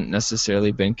hasn't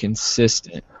necessarily been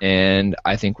consistent. And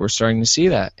I think we're starting to see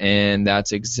that. And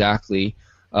that's exactly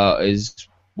is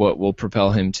what will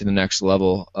propel him to the next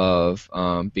level of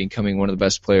becoming one of the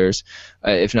best players,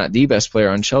 if not the best player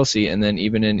on Chelsea, and then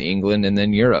even in England and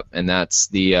then Europe. And that's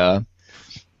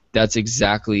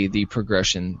exactly the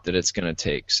progression that it's going to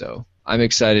take. So I'm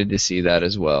excited to see that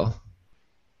as well.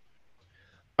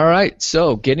 All right,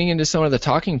 so getting into some of the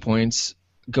talking points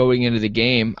going into the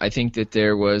game, I think that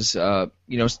there was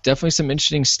definitely some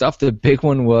interesting stuff. The big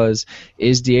one was,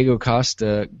 is Diego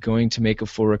Costa going to make a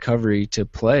full recovery to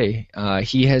play?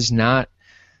 He has not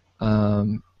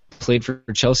played for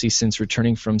Chelsea since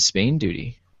returning from Spain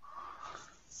duty.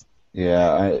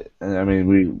 Yeah, I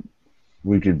mean,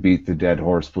 we could beat the dead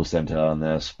horse placenta on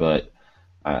this, but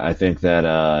I think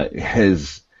that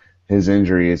his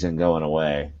injury isn't going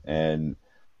away, and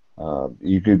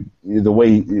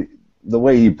the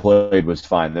way he played was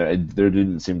fine. There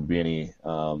didn't seem to be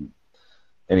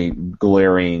any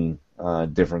glaring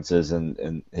differences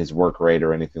in his work rate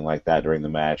or anything like that during the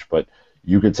match, but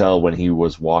you could tell when he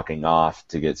was walking off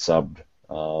to get subbed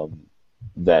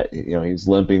that he's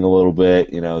limping a little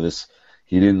bit.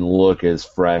 He didn't look as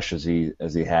fresh as he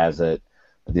has at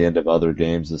the end of other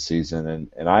games this season,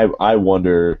 and I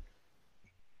wonder,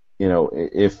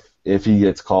 if he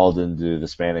gets called into the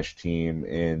Spanish team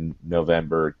in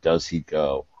November, does he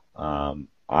go?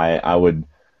 I would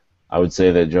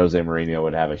say that Jose Mourinho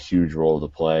would have a huge role to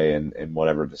play in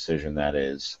whatever decision that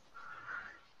is.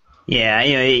 Yeah,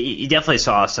 you definitely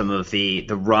saw some of the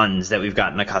runs that we've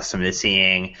gotten accustomed to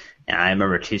seeing. And I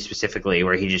remember two specifically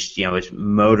where he just was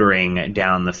motoring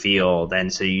down the field,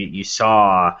 and so you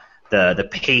saw the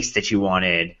pace that you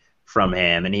wanted from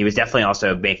him, and he was definitely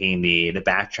also making the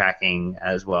backtracking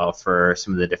as well for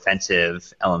some of the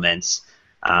defensive elements.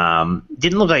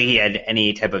 Didn't look like he had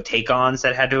any type of take-ons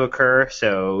that had to occur,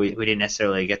 so we didn't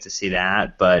necessarily get to see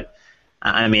that. But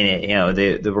I mean,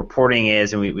 the reporting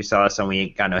is, and we saw this when we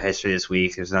got no history this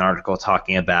week. There's an article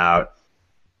talking about,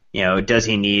 does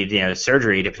he need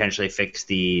surgery to potentially fix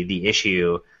the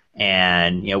issue,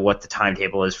 and what the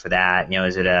timetable is for that.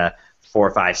 Is it a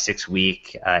 4, 5, 6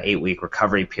 week, 8 week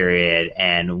recovery period,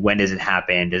 and when does it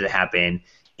happen? Does it happen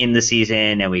in the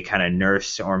season and we kind of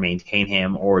nurse or maintain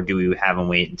him, or do we have him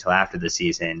wait until after the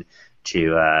season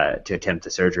to attempt the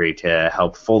surgery to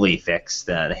help fully fix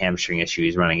the hamstring issue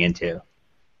he's running into?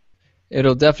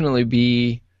 It'll definitely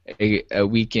be a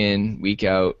week in, week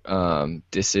out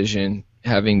decision,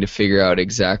 having to figure out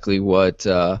exactly what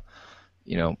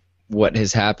what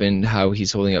has happened, how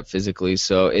he's holding up physically.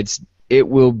 So it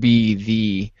will be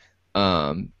the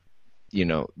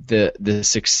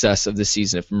success of the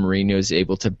season if Mourinho is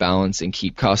able to balance and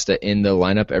keep Costa in the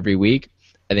lineup every week.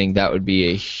 I think that would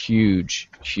be a huge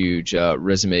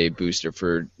resume booster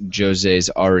for Jose's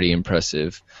already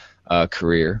impressive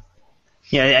career.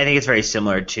 Yeah, I think it's very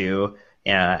similar to.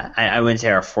 I wouldn't say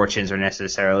our fortunes are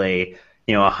necessarily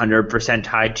 100%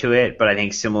 tied to it, but I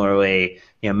think similarly,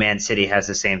 Man City has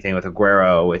the same thing with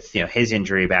Aguero with his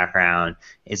injury background,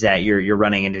 is that you're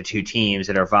running into two teams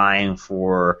that are vying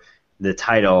for the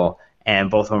title, and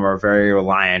both of them are very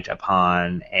reliant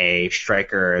upon a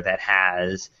striker that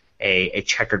has a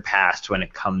checkered past when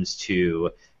it comes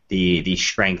to the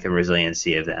strength and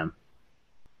resiliency of them.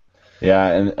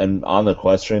 Yeah, and on the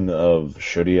question of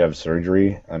should he have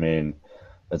surgery, I mean,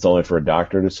 that's only for a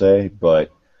doctor to say,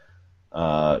 but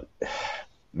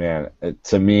man,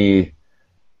 to me,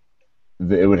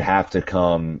 it would have to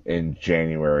come in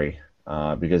January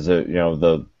because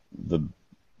the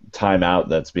timeout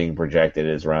that's being projected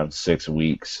is around 6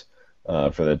 weeks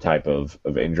for the type of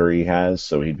injury he has.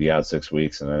 So he'd be out 6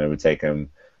 weeks, and then it would take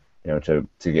him to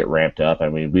get ramped up. I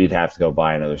mean, we'd have to go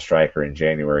buy another striker in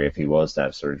January if he was to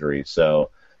have surgery.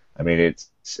 So, I mean,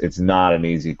 it's not an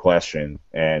easy question.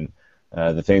 And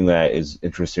the thing that is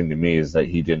interesting to me is that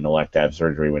he didn't elect to have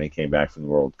surgery when he came back from the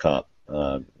World Cup.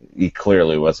 He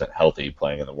clearly wasn't healthy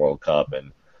playing in the World Cup,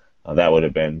 and that would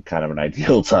have been kind of an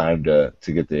ideal time to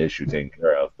get the issue taken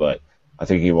care of. But I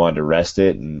think he wanted to rest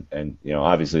it, and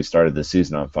obviously started the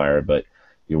season on fire, but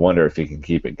you wonder if he can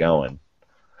keep it going.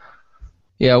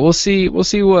 Yeah, we'll see. We'll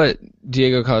see what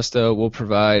Diego Costa will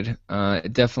provide.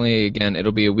 Definitely, again,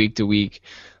 it'll be a week-to-week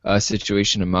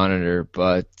situation to monitor.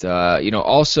 But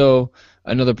also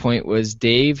another point was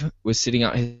Dave was sitting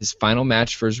out his final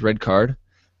match for his red card.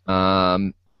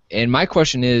 And my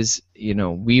question is,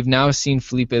 we've now seen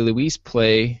Felipe Luis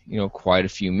play, quite a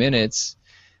few minutes.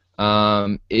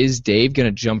 Is Dave going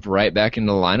to jump right back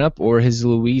into the lineup, or has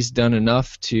Luis done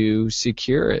enough to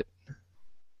secure it?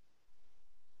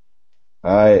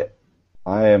 I'm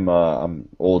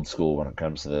old school when it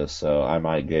comes to this, so I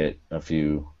might get a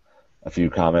few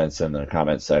comments in the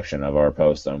comment section of our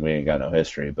post on We Ain't Got No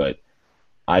History, but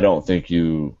I don't think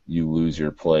you lose your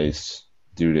place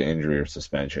due to injury or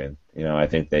suspension. I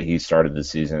think that he started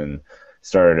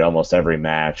almost every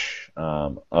match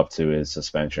up to his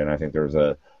suspension. I think there was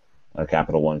a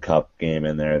Capital One Cup game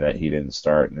in there that he didn't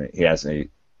start, and he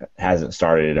hasn't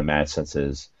started a match since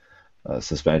his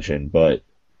suspension. But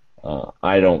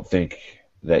I don't think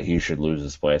that he should lose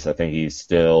his place. I think he's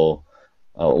still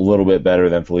a little bit better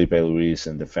than Felipe Luis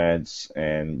in defense,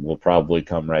 and will probably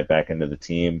come right back into the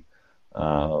team.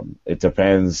 It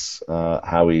depends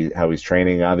how he's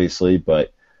training, obviously,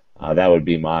 but that would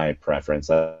be my preference.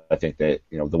 I think that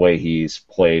the way he's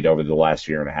played over the last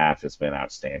year and a half has been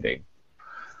outstanding.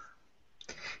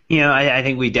 I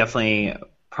think we definitely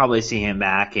probably see him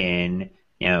back in.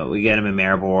 We get him in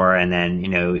Maribor, and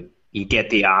then you get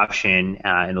the option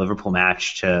in the Liverpool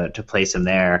match to place him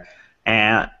there,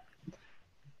 and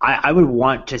I would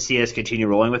want to see us continue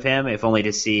rolling with him, if only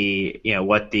to see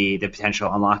what the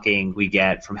potential unlocking we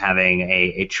get from having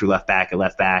a true left back at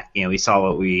left back. We saw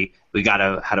what we got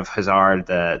out of Hazard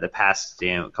the past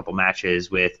couple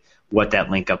matches with what that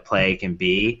link up play can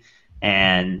be,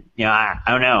 and I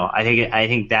don't know. I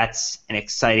think that's an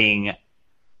exciting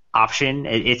option.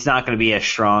 It's not going to be as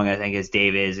strong, I think, as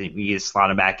Dave is. You just slot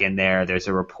him back in there. There's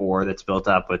a rapport that's built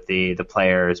up with the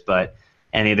players, but.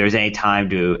 And if there's any time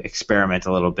to experiment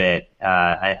a little bit,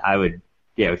 I would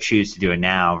choose to do it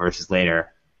now versus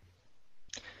later.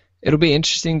 It'll be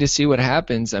interesting to see what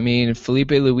happens. I mean,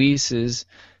 Felipe Luis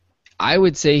I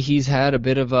would say he's had a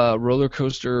bit of a roller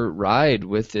coaster ride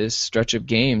with this stretch of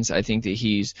games. I think that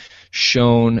he's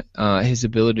shown his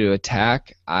ability to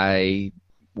attack. I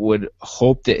would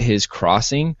hope that his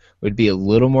crossing would be a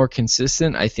little more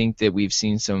consistent. I think that we've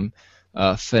seen some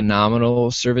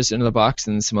phenomenal service into the box,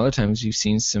 and some other times you've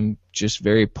seen some just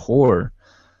very poor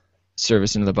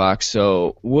service into the box.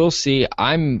 So we'll see.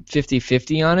 I'm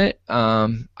 50-50 on it.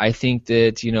 I think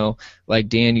that, like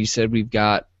Dan, you said, we've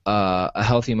got a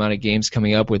healthy amount of games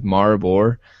coming up with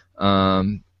Maribor,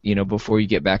 before you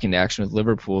get back into action with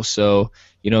Liverpool. So,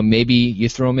 maybe you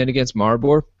throw him in against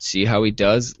Maribor, see how he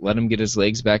does, let him get his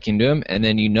legs back into him, and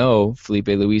then Felipe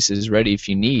Luis is ready if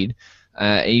you need.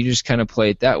 And you just kind of play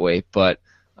it that way. But,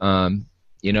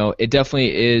 it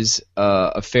definitely is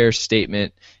a fair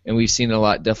statement, and we've seen it a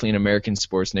lot definitely in American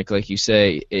sports, Nick. Like you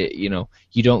say,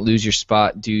 you don't lose your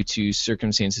spot due to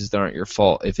circumstances that aren't your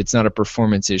fault. If it's not a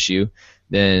performance issue,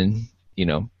 then,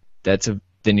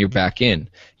 then you're back in.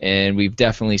 And we've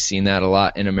definitely seen that a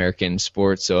lot in American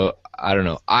sports. So I don't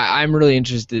know. I'm really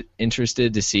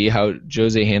interested to see how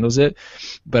Jose handles it,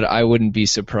 but I wouldn't be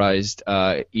surprised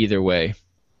either way.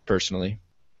 Personally.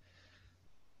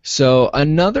 So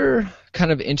another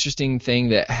kind of interesting thing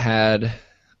that had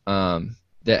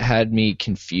me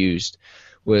confused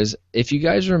was, if you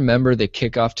guys remember the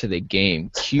kickoff to the game,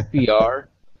 QPR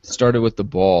started with the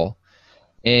ball,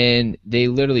 and they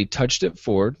literally touched it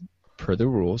forward per the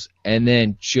rules, and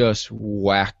then just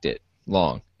whacked it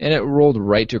long, and it rolled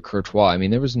right to Courtois. I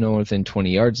mean, there was no one within 20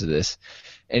 yards of this.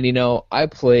 And, I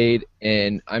played,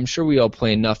 and I'm sure we all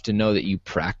play enough to know that you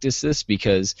practice this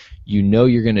because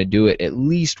you're going to do it at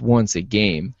least once a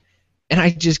game. And I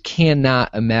just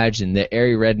cannot imagine that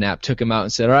Ari Redknapp took him out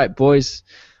and said, all right, boys,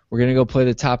 we're going to go play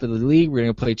the top of the league. We're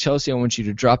going to play Chelsea. I want you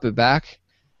to drop it back,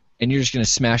 and you're just going to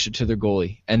smash it to their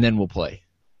goalie, and then we'll play.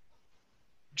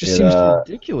 It just seems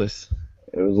ridiculous.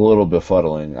 It was a little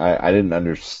befuddling. I didn't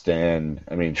understand.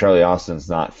 I mean, Charlie Austin's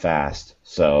not fast,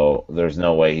 so there's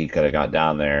no way he could have got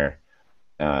down there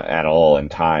at all in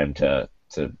time to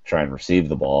try and receive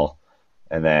the ball.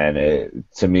 And then,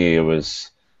 to me, it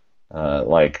was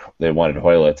like they wanted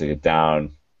Hoylett to get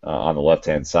down on the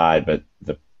left-hand side, but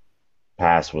the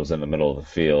pass was in the middle of the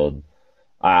field.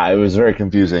 It was very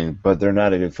confusing, but they're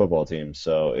not a good football team,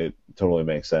 so it totally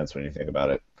makes sense when you think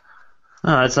about it.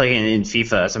 Oh, it's like in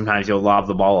FIFA. Sometimes you'll lob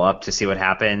the ball up to see what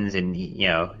happens,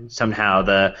 and somehow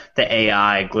the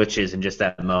AI glitches in just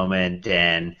that moment,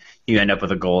 and you end up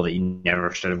with a goal that you never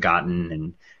should have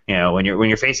gotten. And when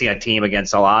you're facing a team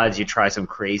against all odds, you try some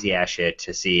crazy ass shit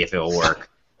to see if it will work.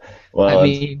 Well, I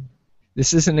mean,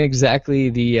 this isn't exactly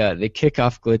the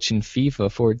kickoff glitch in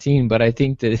FIFA 14, but I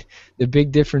think that the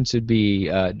big difference would be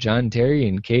John Terry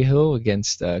and Cahill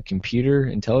against computer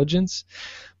intelligence.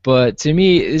 But to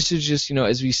me, this is just,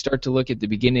 as we start to look at the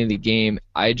beginning of the game,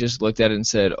 I just looked at it and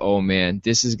said, oh man,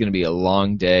 this is going to be a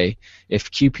long day. If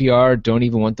QPR don't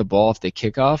even want the ball off the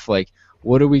kickoff, like,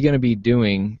 what are we going to be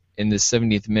doing in the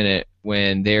 70th minute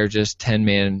when they're just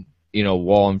 10-man,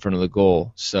 wall in front of the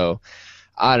goal? So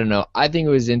I don't know. I think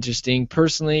it was interesting.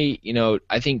 Personally,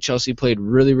 I think Chelsea played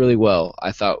really, really well.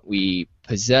 I thought we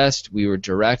possessed, we were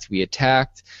direct, we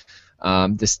attacked.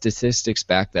 The statistics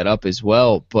back that up as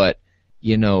well. But,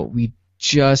 we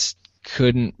just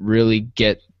couldn't really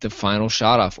get the final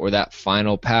shot off or that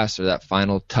final pass or that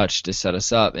final touch to set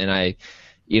us up. And I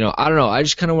don't know. I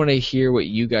just kind of want to hear what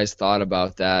you guys thought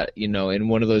about that, in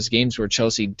one of those games where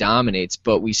Chelsea dominates,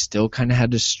 but we still kind of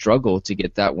had to struggle to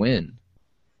get that win.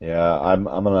 Yeah, I'm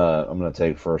gonna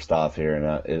take first off here,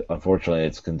 and unfortunately,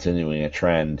 it's continuing a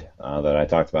trend that I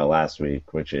talked about last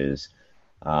week, which is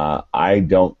I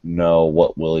don't know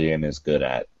what Willian is good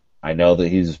at. I know that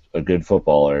he's a good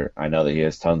footballer. I know that he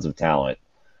has tons of talent.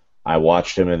 I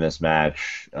watched him in this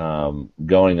match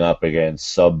going up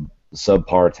against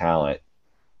subpar talent,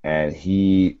 and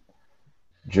he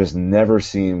just never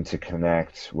seemed to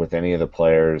connect with any of the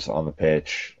players on the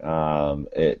pitch.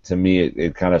 To me,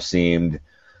 it kind of seemed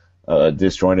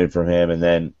disjointed from him. And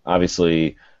then,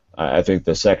 obviously, I think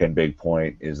the second big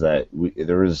point is that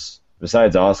there was,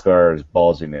 besides Oscar's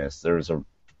ballsiness, there was a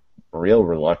real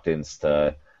reluctance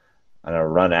to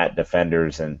run at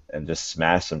defenders and just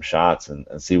smash some shots and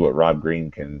see what Rob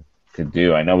Green could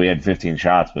do. I know we had 15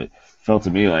 shots, but it felt to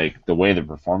me like the way the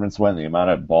performance went, the amount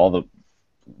of the ball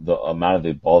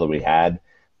that we had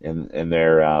in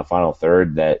their final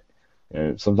third, that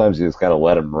sometimes you just got to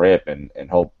let them rip and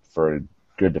hope for a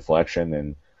good deflection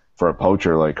and for a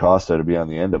poacher like Costa to be on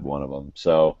the end of one of them.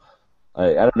 So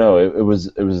I don't know. It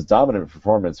was a dominant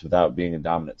performance without being a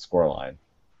dominant scoreline.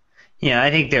 Yeah,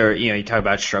 I think you talk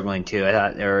about struggling too. I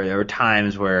thought there were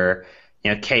times where,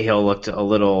 Cahill looked a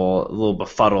little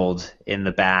befuddled in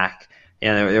the back.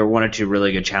 There were one or two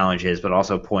really good challenges, but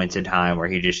also points in time where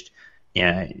he just,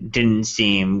 didn't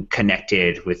seem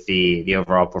connected with the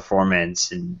overall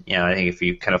performance. And, I think if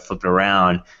you kind of flip it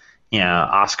around,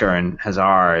 Oscar and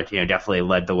Hazard, definitely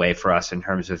led the way for us in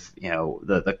terms of,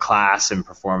 the class and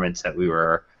performance that we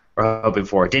were hoping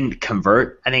for. It didn't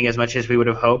convert, I think, as much as we would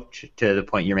have hoped, to the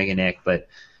point you're making, Nick, but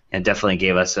definitely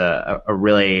gave us a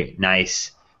really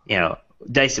nice,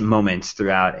 nice moments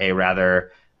throughout a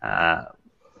rather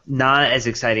not as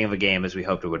exciting of a game as we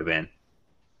hoped it would have been.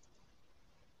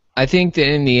 I think that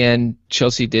in the end,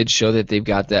 Chelsea did show that they've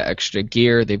got that extra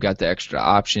gear, they've got the extra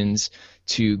options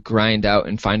to grind out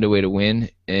and find a way to win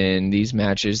in these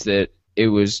matches that it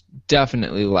was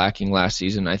definitely lacking last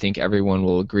season. I think everyone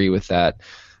will agree with that.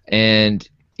 And,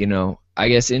 I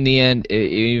guess in the end,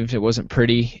 even if it wasn't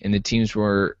pretty and the teams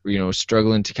were,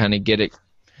 struggling to kind of get it,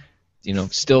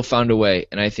 still found a way.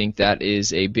 And I think that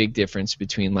is a big difference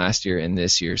between last year and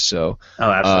this year. So,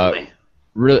 absolutely.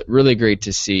 Really great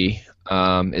to see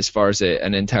as far as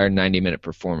an entire 90-minute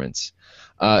performance.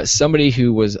 Somebody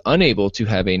who was unable to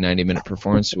have a 90-minute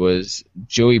performance was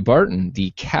Joey Barton,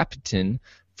 the captain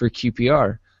for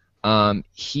QPR.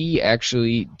 He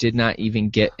actually did not even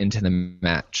get into the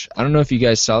match. I don't know if you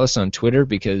guys saw this on Twitter,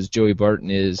 because Joey Barton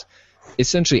is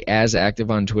essentially as active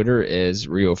on Twitter as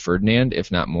Rio Ferdinand,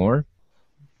 if not more.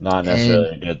 Not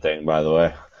necessarily a good thing, by the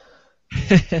way.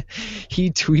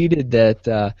 He tweeted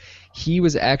that he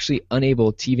was actually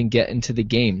unable to even get into the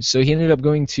game. So he ended up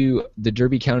going to the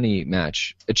Derby County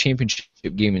match, a championship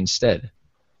game instead.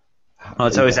 Well,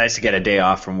 it's always nice to get a day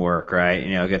off from work, right?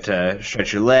 Get to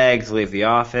stretch your legs, leave the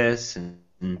office, and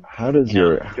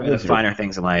the finer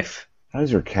things in life. How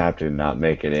does your captain not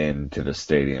make it into the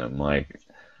stadium?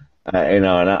 And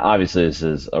obviously this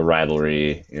is a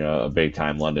rivalry, a big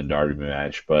time London Derby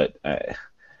match, but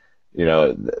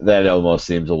that almost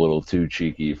seems a little too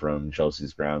cheeky from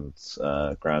Chelsea's grounds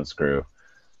crew.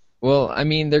 Well, I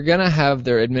mean, they're gonna have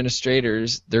their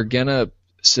administrators. They're gonna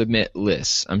submit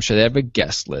lists. I'm sure they have a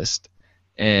guest list,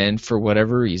 and for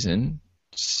whatever reason,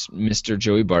 Mr.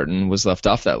 Joey Barton was left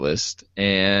off that list,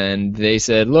 and they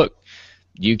said, look,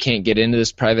 you can't get into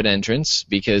this private entrance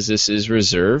because this is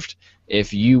reserved.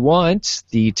 If you want,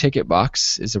 the ticket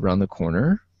box is around the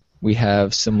corner. We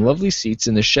have some lovely seats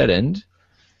in the shed end.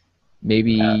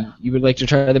 Maybe you would like to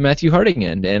try the Matthew Harding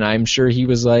end. And I'm sure he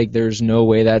was like, there's no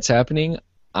way that's happening.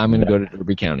 I'm going to go to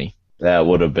Derby County. That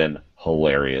would have been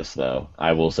hilarious, though.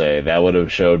 I will say that would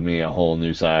have showed me a whole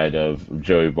new side of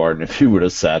Joey Barton if he would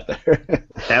have sat there.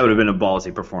 That would have been a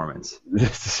ballsy performance.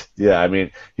 Yeah, I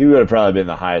mean, he would have probably been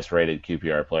the highest rated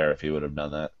QPR player if he would have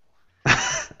done that.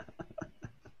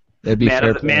 That'd be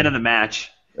Man of the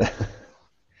match.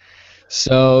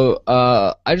 So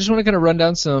I just want to kind of run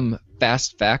down some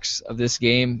fast facts of this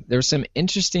game. There were some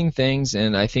interesting things,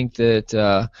 and I think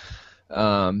that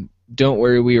don't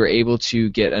worry, we were able to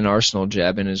get an Arsenal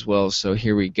jab in as well. So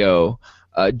here we go.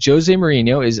 Jose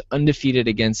Mourinho is undefeated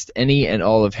against any and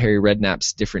all of Harry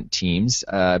Redknapp's different teams.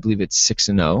 I believe it's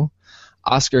 6-0.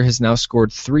 Oscar has now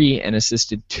scored 3 and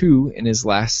assisted 2 in his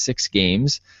last 6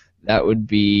 games. That would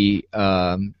be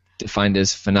defined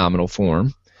as phenomenal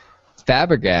form.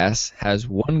 Fabregas has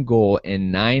 1 goal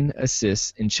and 9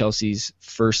 assists in Chelsea's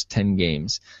first 10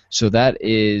 games. So that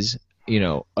is,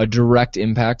 a direct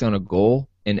impact on a goal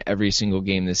in every single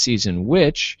game this season,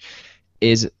 which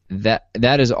is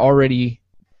that is already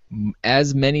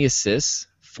as many assists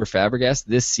for Fabregas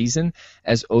this season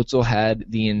as Özil had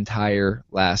the entire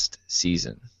last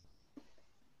season.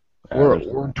 We're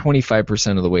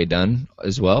 25% of the way done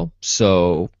as well,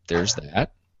 so there's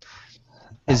that.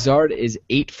 Hazard is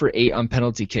 8 for 8 on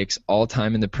penalty kicks all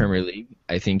time in the Premier League.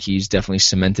 I think he's definitely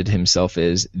cemented himself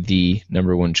as the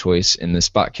number one choice in the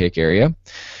spot kick area.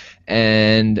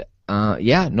 And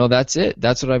that's it.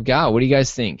 That's what I've got. What do you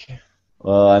guys think?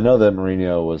 Well, I know that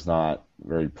Mourinho was not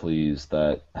very pleased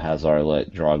that Hazard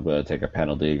let Drogba take a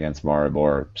penalty against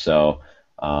Maribor. So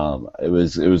it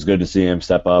was good to see him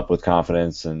step up with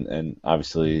confidence and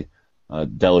obviously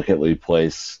delicately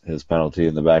place his penalty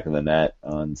in the back of the net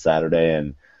on Saturday.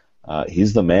 And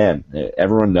he's the man.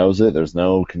 Everyone knows it. There's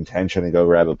no contention to go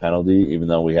grab a penalty, even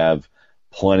though we have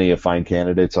plenty of fine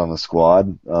candidates on the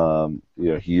squad.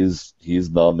 He's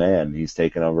the man. He's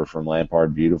taken over from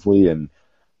Lampard beautifully, and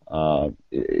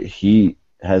he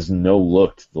has no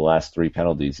looked the last 3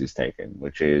 penalties he's taken,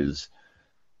 which is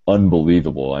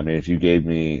unbelievable. I mean, if you gave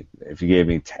me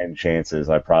 10 chances,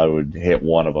 I probably would hit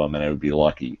one of them, and it would be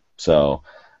lucky. So,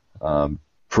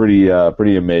 pretty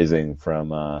amazing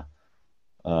from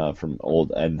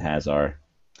old Eden Hazard.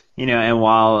 And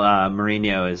while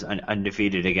Mourinho is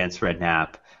undefeated against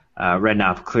Redknapp,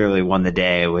 Redknapp clearly won the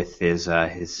day with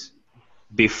his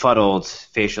befuddled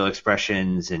facial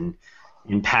expressions and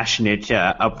passionate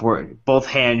upward, both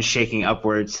hands shaking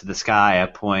upwards to the sky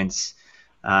at points,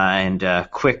 and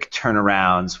quick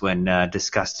turnarounds when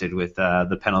disgusted with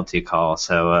the penalty call.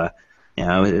 So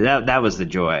that was the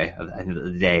joy of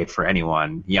the day for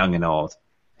anyone, young and old.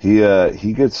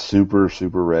 He gets super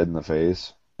red in the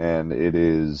face, and it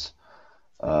is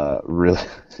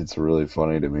it's really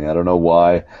funny to me. I don't know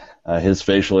why. His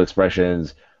facial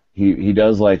expressions, he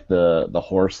does like the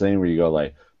horse thing where you go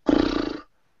like,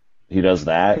 he does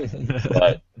that,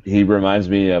 but he reminds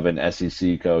me of an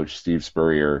SEC coach, Steve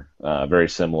Spurrier, very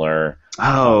similar.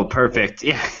 Oh, perfect.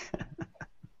 Yeah.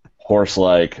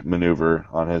 Horse-like maneuver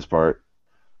on his part.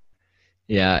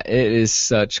 Yeah, it is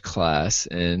such class,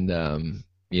 and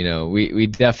we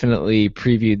definitely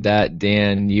previewed that.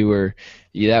 Dan,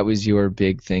 that was your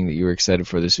big thing that you were excited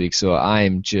for this week. So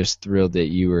I'm just thrilled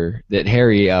that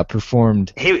Harry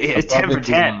performed. He 10 for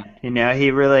 10.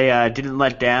 He really didn't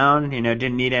let down.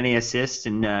 Didn't need any assists,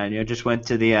 and just went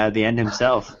to the end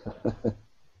himself.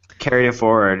 Carried it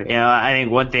forward. I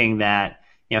think one thing that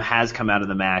has come out of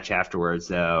the match afterwards,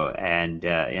 though, and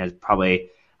has probably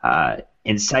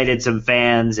incited some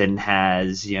fans and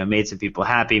has made some people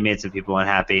happy, made some people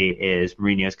unhappy, is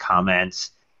Mourinho's comments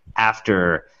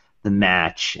after the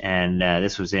match. And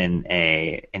this was in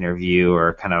a interview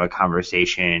or kind of a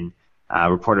conversation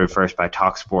reported first by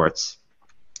TalkSports.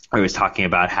 He was talking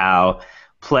about how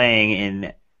playing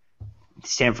in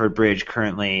Stamford Bridge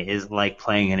currently is like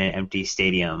playing in an empty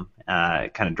stadium.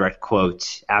 Kind of direct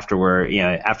quote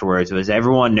afterwards was,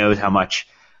 "Everyone knows how much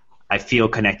I feel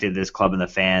connected to this club and the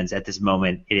fans. At this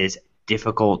moment, it is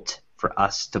difficult for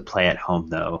us to play at home,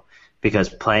 though, because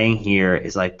playing here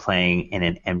is like playing in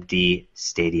an empty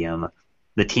stadium.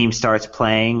 The team starts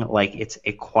playing like it's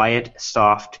a quiet,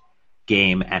 soft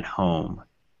game at home.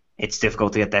 It's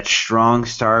difficult to get that strong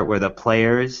start where the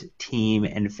players, team,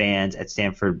 and fans at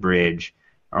Stamford Bridge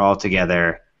are all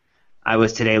together. I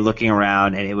was today looking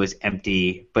around, and it was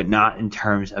empty, but not in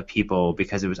terms of people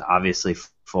because it was obviously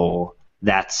full.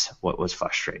 That's what was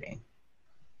frustrating."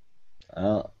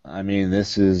 I mean,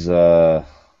 this is, we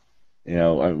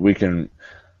can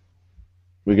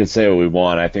say what we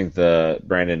want. I think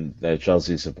the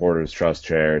Chelsea Supporters Trust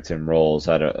Chair, Tim Rolls,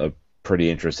 had a pretty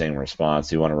interesting response.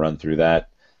 Do you want to run through that?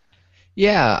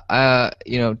 Yeah,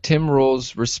 Tim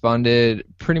Rolls responded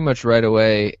pretty much right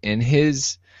away, and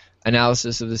his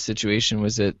analysis of the situation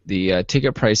was that the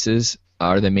ticket prices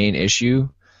are the main issue,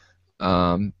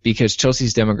 because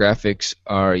Chelsea's demographics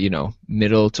are,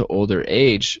 middle to older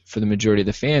age for the majority of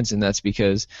the fans, and that's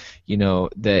because,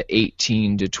 the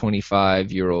 18 to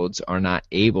 25-year-olds are not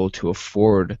able to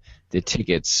afford the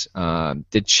tickets.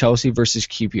 The Chelsea versus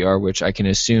QPR, which I can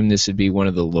assume this would be one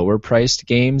of the lower-priced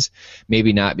games,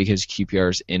 maybe not because QPR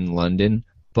is in London,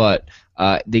 but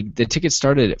the tickets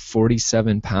started at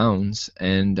 £47,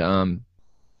 and,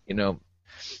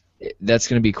 that's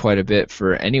going to be quite a bit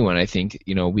for anyone. I think,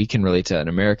 we can relate to that in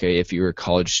America. If you're a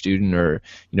college student or,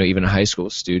 even a high school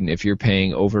student, if you're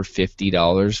paying over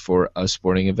 $50 for a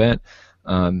sporting event,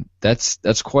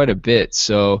 that's quite a bit.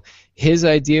 So his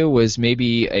idea was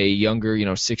maybe a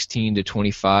younger, 16 to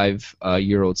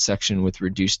 25-year-old section with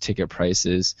reduced ticket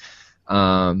prices,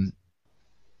 to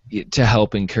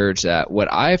help encourage that.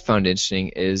 What I found interesting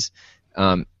is,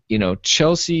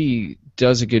 Chelsea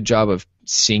does a good job of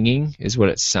singing, is what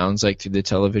it sounds like through the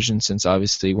television, since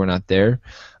obviously we're not there.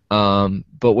 But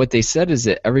what they said is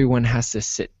that everyone has to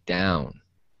sit down.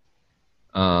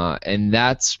 And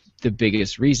that's the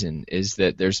biggest reason, is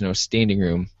that there's no standing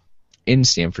room in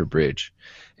Stamford Bridge.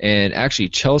 And actually,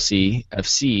 Chelsea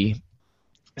FC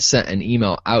sent an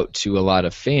email out to a lot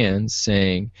of fans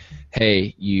saying,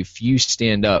 hey, if you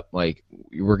stand up,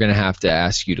 we're going to have to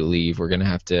ask you to leave. We're going to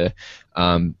have to,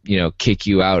 kick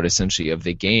you out, essentially, of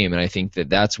the game. And I think that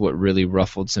that's what really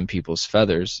ruffled some people's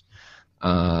feathers,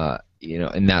 and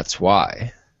that's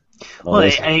why. Well,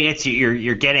 I think it's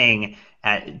you're getting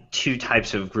at two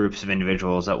types of groups of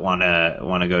individuals that want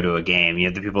to go to a game. You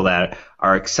have the people that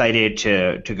are excited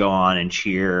to go on and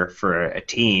cheer for a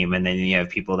team, and then you have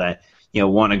people that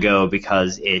want to go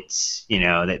because it's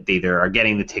that they either are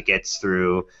getting the tickets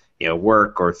through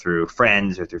work or through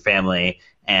friends or through family,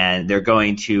 and they're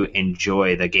going to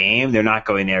enjoy the game. They're not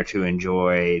going there to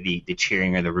enjoy the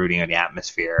cheering or the rooting or the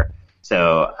atmosphere.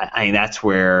 So I think that's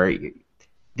where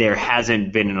there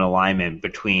hasn't been an alignment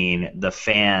between the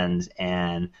fans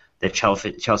and the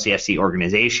Chelsea FC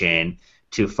organization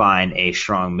to find a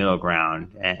strong middle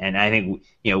ground. And I think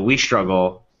we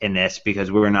struggle in this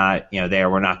because we're not there.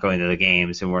 We're not going to the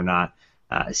games and we're not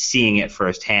seeing it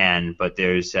firsthand. But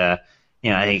there's I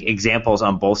think examples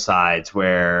on both sides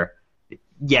where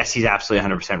yes, he's absolutely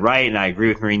 100% right, and I agree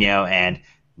with Mourinho. And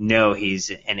no,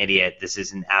 he's an idiot. This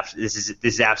is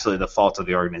absolutely the fault of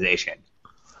the organization.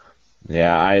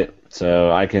 Yeah,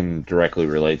 so I can directly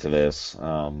relate to this.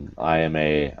 I'm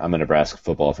a Nebraska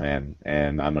football fan,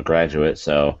 and I'm a graduate,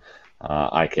 so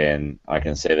I can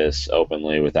say this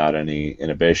openly without any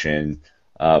inhibition.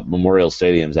 Memorial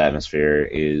Stadium's atmosphere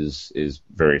is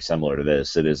very similar to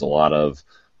this. It is a lot of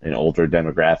an older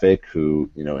demographic who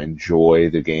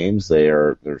enjoy the games.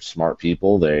 They're smart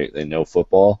people. They know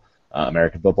football,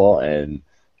 American football, and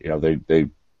they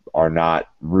are not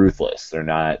ruthless. They're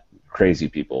not crazy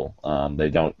people.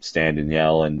 They don't stand and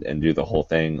yell and do the whole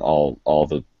thing all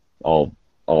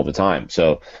the time.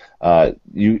 So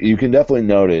you can definitely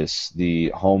notice the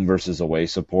home versus away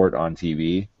support on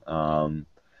TV.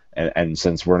 And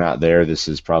since we're not there, this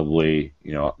is probably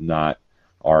not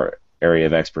our area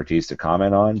of expertise to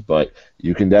comment on, but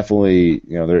you can definitely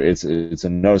it's a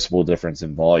noticeable difference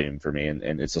in volume for me,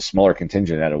 and it's a smaller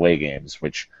contingent at away games,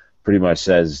 which pretty much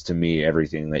says to me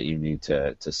everything that you need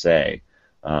to say.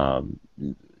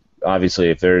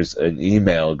 Obviously, if there's an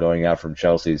email going out from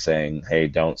Chelsea saying, hey,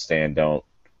 don't stand, don't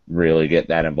really get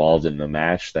that involved in the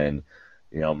match, then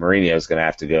Mourinho is going to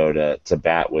have to go to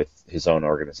bat with his own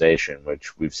organization,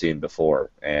 which we've seen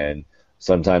before. And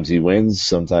sometimes he wins,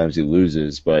 sometimes he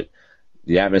loses, but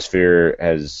the atmosphere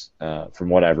has, from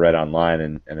what I've read online,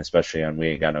 and especially on We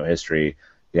Ain't Got No History,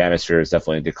 the atmosphere has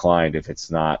definitely declined if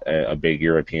it's not a big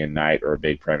European night or a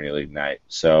big Premier League night.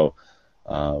 So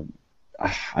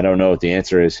I don't know what the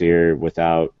answer is here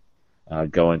without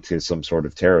going to some sort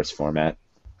of terrorist format.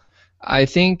 I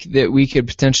think that we could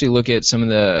potentially look at some of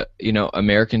the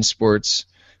American sports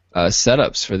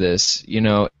setups for this.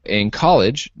 In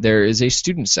college, there is a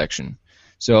student section.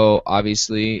 So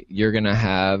obviously you're going to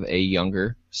have a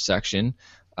younger section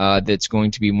that's going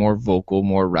to be more vocal,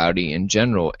 more rowdy in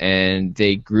general, and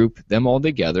they group them all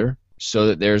together so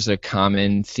that there's a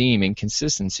common theme and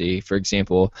consistency. For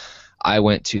example, I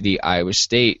went to the Iowa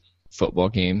State football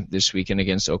game this weekend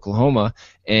against Oklahoma,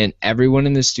 and everyone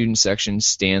in the student section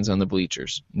stands on the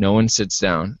bleachers. No one sits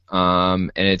down,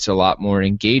 and it's a lot more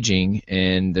engaging,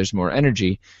 and there's more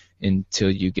energy until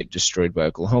you get destroyed by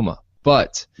Oklahoma.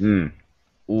 But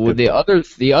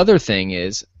the other thing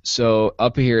is, so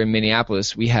up here in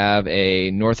Minneapolis, we have a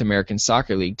North American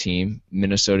Soccer League team,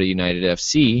 Minnesota United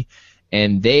FC,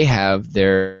 and they have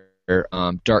their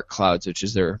Dark Clouds, which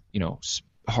is their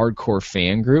hardcore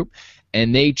fan group,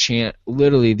 and they chant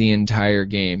literally the entire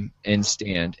game and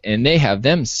stand, and they have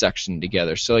them sectioned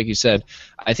together. So like you said,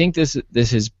 I think this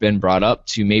has been brought up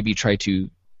to maybe try to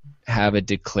have a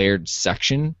declared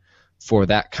section for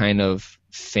that kind of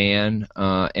fan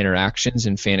interactions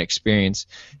and fan experience,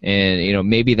 and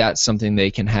maybe that's something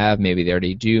they can have. Maybe they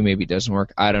already do. Maybe it doesn't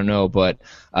work. I don't know, but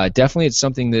definitely it's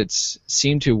something that's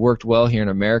seemed to have worked well here in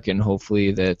America, and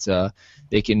hopefully that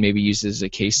they can maybe use it as a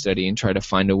case study and try to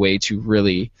find a way to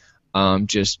really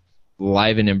just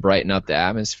liven and brighten up the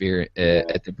atmosphere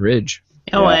at the bridge.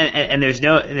 And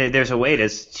there's a way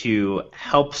to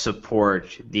help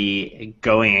support the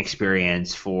going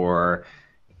experience for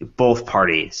both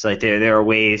parties. Like there are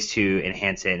ways to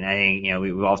enhance it, and I think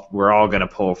we're all going to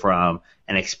pull from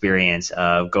an experience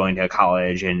of going to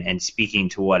college and speaking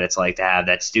to what it's like to have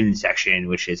that student section,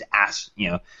 which is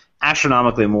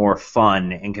astronomically more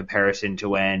fun in comparison to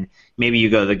when maybe you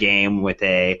go to the game with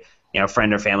a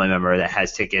friend or family member that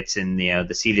has tickets in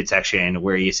the seated section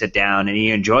where you sit down and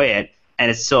you enjoy it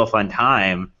and it's still a fun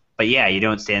time, but you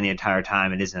don't stand the entire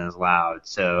time. It isn't as loud.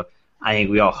 So I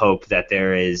think we all hope that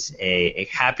there is a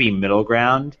happy middle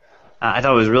ground. I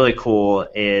thought what was really cool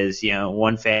is,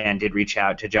 one fan did reach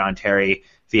out to John Terry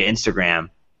via Instagram,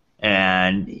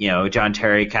 and, John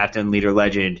Terry, captain, leader,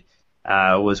 legend,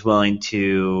 was willing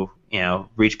to,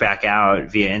 reach back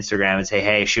out via Instagram and say,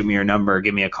 hey, shoot me your number,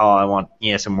 give me a call. I want,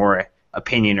 some more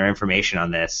opinion or information on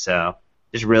this. So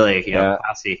just really,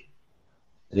 classy.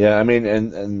 Yeah, I mean,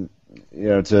 and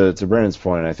to Brandon's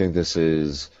point, I think this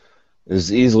is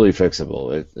easily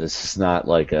fixable. This is not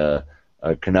like a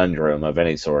conundrum of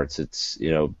any sorts. It's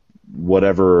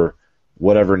whatever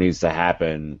needs to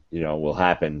happen, will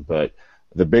happen. But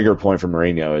the bigger point for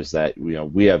Mourinho is that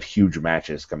we have huge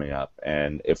matches coming up,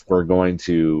 and if we're going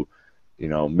to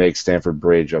make Stamford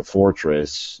Bridge a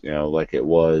fortress, like it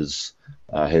was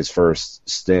his first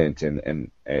stint,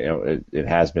 and it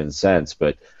has been since,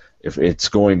 but if it's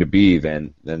going to be,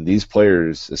 then these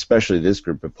players, especially this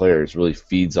group of players, really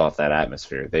feeds off that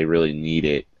atmosphere. They really need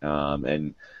it,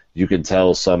 and you can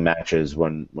tell some matches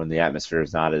when the atmosphere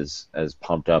is not as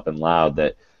pumped up and loud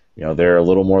that they're a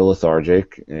little more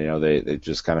lethargic. They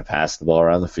just kind of pass the ball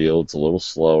around the field. It's a little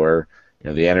slower.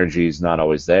 The energy is not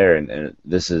always there, and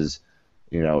this is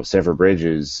Stamford Bridge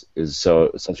is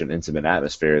such an intimate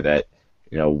atmosphere that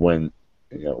when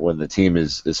the team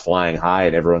is flying high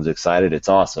and everyone's excited, it's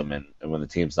awesome. And when the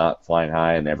team's not flying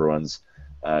high and everyone's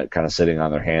kind of sitting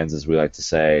on their hands, as we like to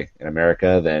say in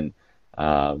America, then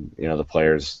the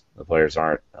players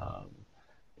aren't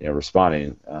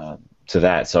responding to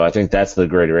that. So I think that's the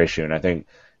greater issue. And I think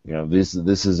this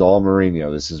is all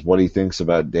Mourinho. This is what he thinks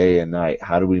about day and night.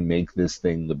 How do we make this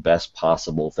thing the best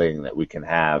possible thing that we can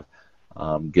have,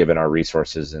 given our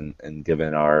resources and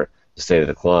given the state of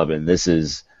the club? And this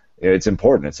is. It's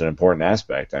important. It's an important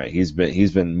aspect. I mean, he's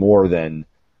been more than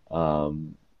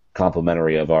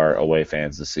complimentary of our away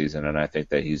fans this season, and I think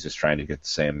that he's just trying to get the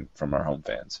same from our home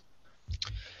fans.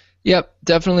 Yep,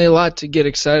 definitely a lot to get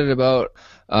excited about.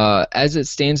 As it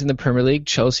stands in the Premier League,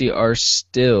 Chelsea are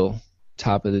still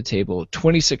top of the table,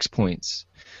 26 points.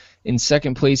 In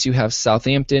second place, you have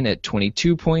Southampton at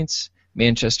 22 points.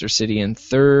 Manchester City in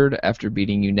third after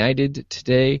beating United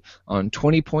today on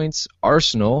 20 points.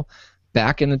 Arsenal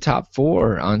back in the top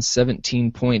four on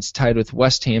 17 points, tied with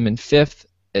West Ham in fifth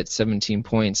at 17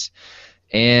 points.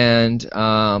 And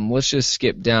let's just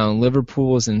skip down.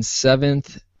 Liverpool is in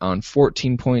seventh on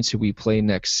 14 points, who we play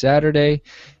next Saturday.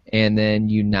 And then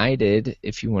United,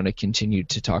 if you want to continue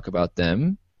to talk about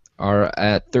them, are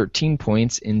at 13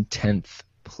 points in 10th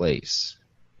place.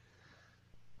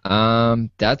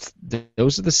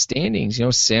 Those are the standings.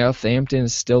 Southampton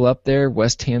is still up there.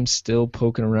 West Ham's still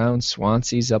poking around.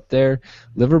 Swansea's up there.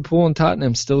 Liverpool and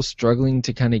Tottenham still struggling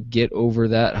to kind of get over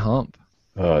that hump.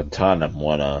 Tottenham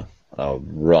won a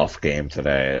rough game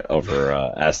today over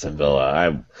Aston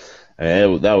Villa.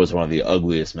 That was one of the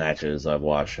ugliest matches I've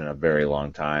watched in a very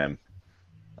long time.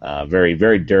 Very,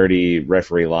 very dirty.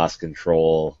 Referee lost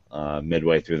control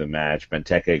midway through the match.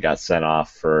 Benteke got sent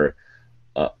off for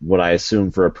what I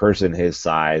assume for a person his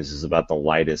size is about the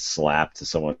lightest slap to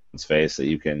someone's face that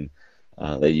you can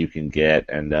get.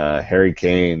 And Harry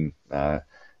Kane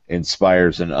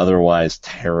inspires an otherwise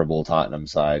terrible Tottenham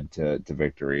side to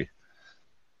victory.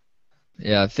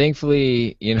 Yeah,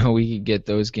 thankfully, we could get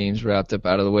those games wrapped up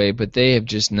out of the way, but they have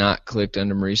just not clicked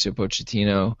under Mauricio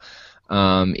Pochettino.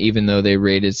 Even though they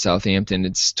rated Southampton,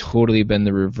 it's totally been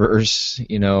the reverse,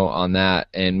 on that,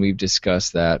 and we've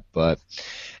discussed that. But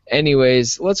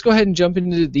anyways, let's go ahead and jump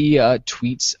into the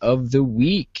tweets of the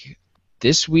week.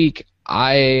 This week,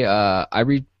 I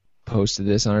posted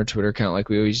this on our Twitter account like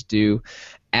we always do,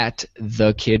 at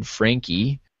the Kid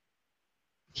Frankie.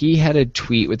 He had a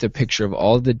tweet with a picture of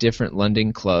all the different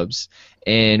London clubs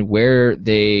and where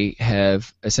they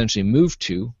have essentially moved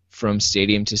to from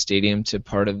stadium to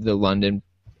part of the London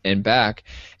and back.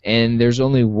 And there's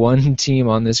only one team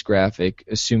on this graphic,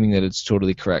 assuming that it's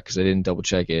totally correct because I didn't double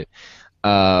check it.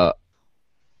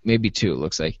 Maybe two, it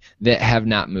looks like, that have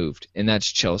not moved, and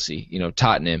that's Chelsea.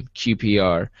 Tottenham,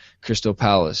 QPR, Crystal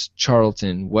Palace,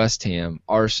 Charlton, West Ham,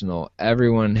 Arsenal.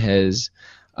 Everyone has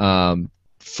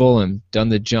Fulham, done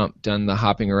the jump, done the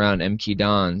hopping around, MK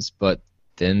Dons, but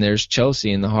then there's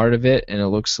Chelsea in the heart of it, and it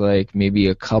looks like maybe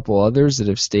a couple others that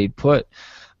have stayed put.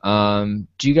 Do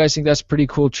you guys think that's a pretty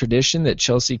cool tradition that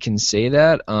Chelsea can say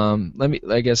that?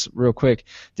 I guess real quick,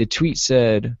 the tweet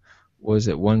said, was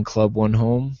it one club, one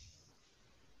home?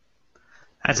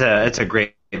 That's a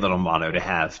great little motto to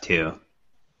have too.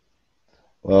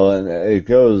 Well, and it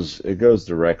goes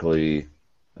directly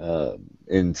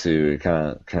into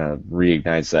kind of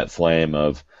reignites that flame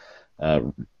of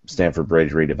Stamford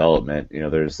Bridge redevelopment.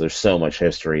 There's so much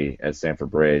history at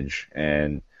Stamford Bridge,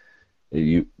 and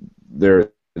there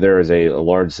is a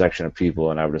large section of people,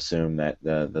 and I would assume that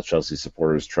the Chelsea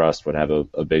Supporters Trust would have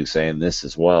a big say in this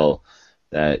as well,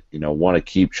 that want to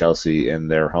keep Chelsea in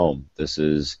their home. This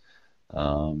is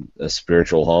a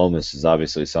spiritual home. This is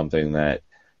obviously something that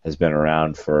has been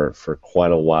around for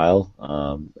quite a while,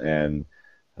 and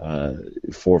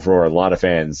for a lot of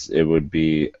fans, it would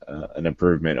be an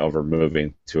improvement over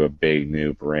moving to a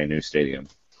brand new stadium.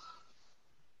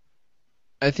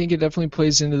 I think it definitely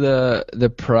plays into the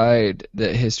pride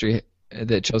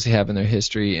that Chelsea have in their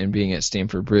history and being at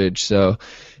Stamford Bridge. So,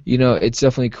 it's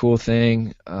definitely a cool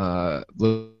thing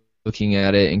looking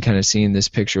at it and kind of seeing this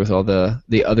picture with all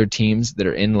the other teams that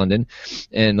are in London.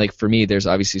 And like for me, there's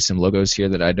obviously some logos here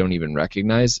that I don't even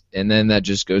recognize. And then that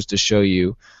just goes to show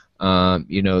you,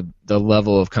 the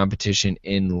level of competition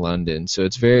in London. So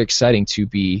it's very exciting to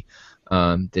be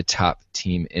the top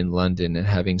team in London and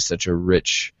having such a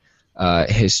rich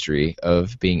history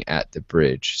of being at the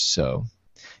bridge. So,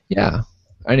 yeah.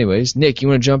 Anyways, Nick, you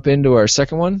want to jump into our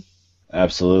second one?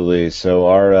 Absolutely. So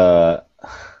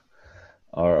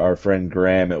our friend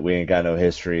Graham at We Ain't Got No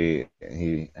History,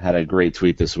 he had a great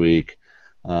tweet this week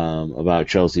about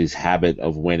Chelsea's habit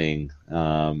of winning,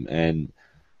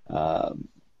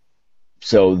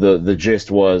 so the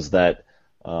gist was that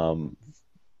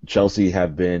Chelsea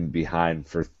have been behind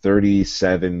for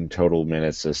 37 total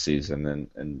minutes this season,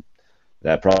 and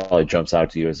that probably jumps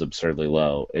out to you as absurdly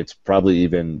low. It's probably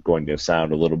even going to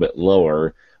sound a little bit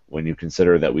lower when you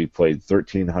consider that we played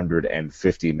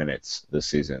 1,350 minutes this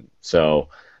season. So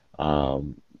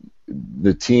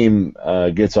the team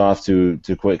gets off to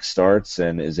quick starts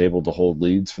and is able to hold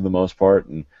leads for the most part,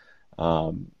 and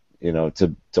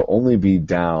to only be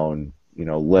down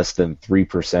less than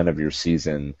 3% of your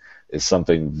season is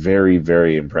something very,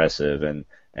 very impressive.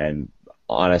 And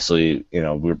honestly,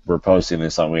 we're posting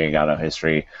this on We Ain't Got No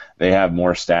History. They have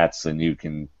more stats than you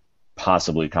can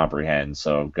possibly comprehend,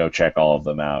 so go check all of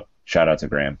them out. Shout out to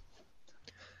Graham.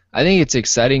 I think it's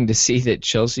exciting to see that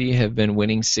Chelsea have been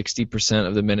winning 60%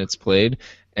 of the minutes played,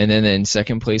 and then in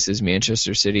second place is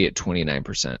Manchester City at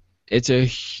 29%. It's a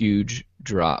huge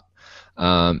drop.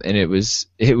 And it was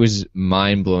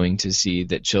mind-blowing to see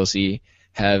that Chelsea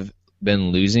have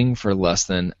been losing for less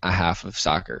than a half of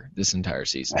soccer this entire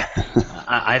season.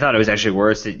 I thought it was actually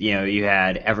worse that you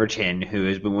had Everton, who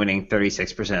has been winning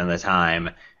 36% of the time,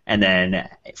 and then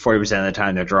 40% of the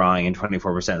time they're drawing and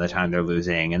 24% of the time they're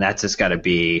losing, and that's just got to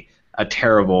be a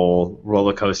terrible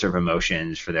roller coaster of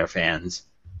emotions for their fans.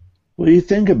 Well, you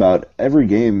think about every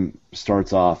game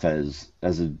starts off as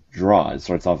a draw. It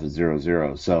starts off as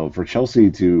 0-0. So for Chelsea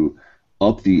to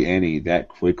up the ante that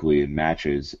quickly in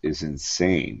matches is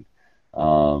insane.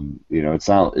 It's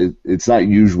not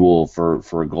usual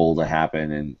for a goal to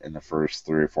happen in the first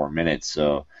 3 or 4 minutes.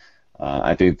 So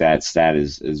I think that stat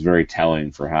is very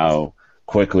telling for how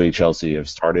quickly Chelsea have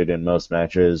started in most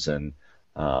matches, and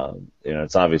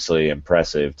it's obviously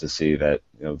impressive to see that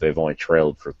they've only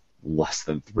trailed for less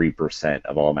than 3%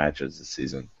 of all matches this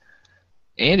season.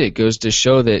 And it goes to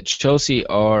show that Chelsea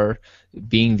are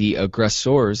being the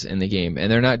aggressors in the game,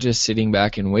 and they're not just sitting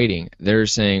back and waiting. They're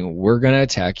saying, we're going to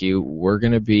attack you, we're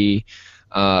going to be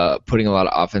putting a lot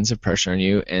of offensive pressure on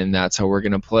you, and that's how we're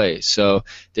going to play. So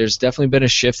there's definitely been a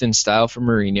shift in style for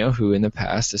Mourinho, who in the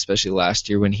past, especially last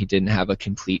year when he didn't have a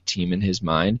complete team in his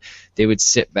mind, they would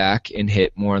sit back and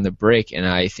hit more on the break, and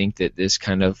I think that this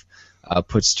kind of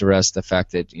puts to rest the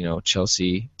fact that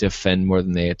Chelsea defend more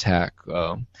than they attack.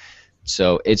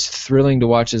 So it's thrilling to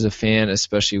watch as a fan,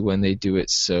 especially when they do it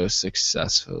so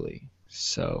successfully.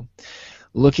 So,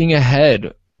 looking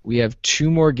ahead, we have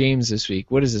 2 more games this week.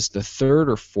 What is this, the 3rd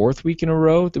or 4th week in a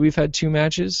row that we've had 2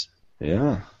 matches?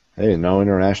 Yeah. Hey, no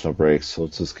international breaks, so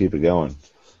let's just keep it going.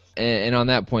 And on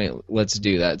that point, let's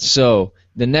do that. So,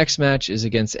 the next match is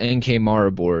against NK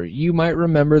Maribor. You might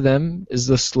remember them as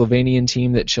the Slovenian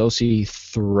team that Chelsea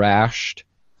thrashed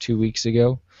 2 weeks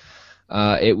ago.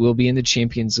 It will be in the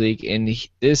Champions League, and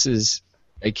this is,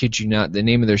 I kid you not, the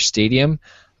name of their stadium,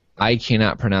 I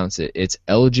cannot pronounce it. It's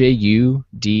LJUDSKI,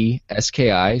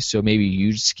 so maybe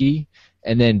Udski,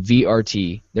 and then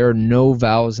VRT. There are no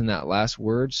vowels in that last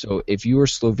word, so if you are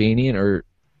Slovenian or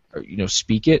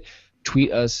speak it,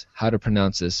 tweet us how to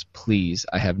pronounce this, please.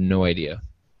 I have no idea.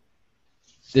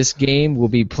 This game will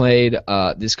be played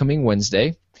this coming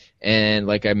Wednesday, and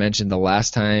like I mentioned, the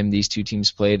last time these two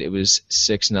teams played, it was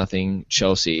 6-0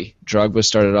 Chelsea. Drogba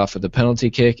started off with a penalty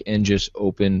kick and just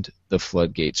opened the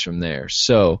floodgates from there.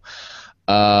 So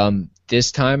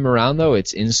this time around, though,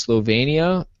 it's in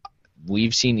Slovenia.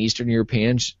 We've seen Eastern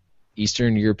European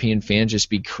fans just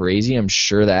be crazy. I'm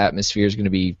sure the atmosphere is going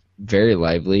to be very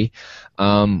lively.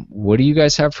 What do you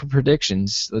guys have for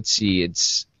predictions? Let's see.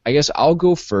 I guess I'll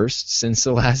go first since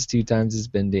the last 2 times it's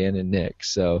been Dan and Nick.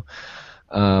 So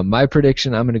my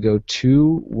prediction, I'm going to go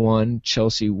 2-1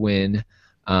 Chelsea win,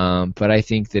 but I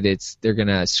think that they're going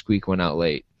to squeak one out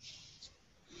late.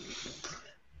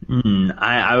 I'm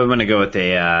going to go with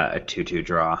a 2-2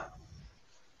 draw.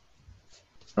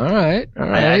 All right.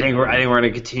 I think we're going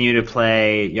to continue to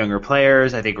play younger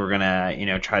players. I think we're going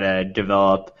to try to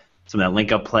develop some of that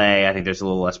link-up play. I think there's a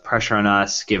little less pressure on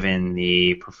us given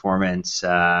the performance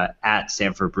at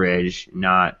Stamford Bridge,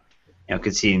 not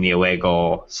conceding the away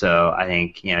goal. So I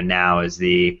think now is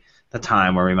the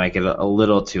time where we might get a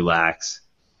little too lax.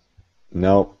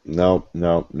 Nope. You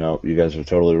guys are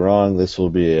totally wrong. This will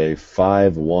be a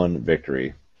 5-1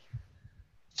 victory.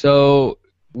 So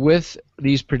with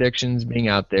these predictions being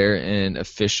out there and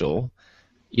official,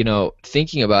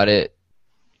 thinking about it,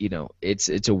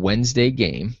 it's a Wednesday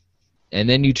game, and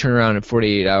then you turn around in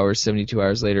 48 hours, 72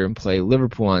 hours later and play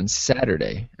Liverpool on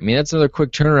Saturday. I mean, that's another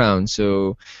quick turnaround.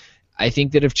 So I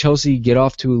think that if Chelsea get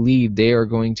off to a lead, they are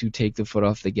going to take the foot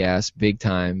off the gas big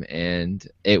time, and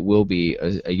it will be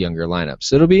a younger lineup.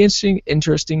 So it'll be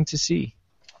interesting to see.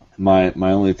 My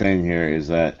only thing here is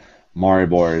that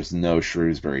Maribor is no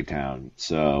Shrewsbury Town,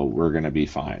 so we're going to be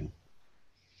fine.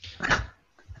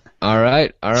 All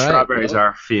right. Strawberries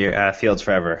are fields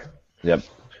forever. Yep.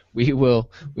 We will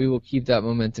keep that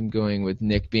momentum going with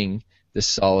Nick being the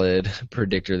solid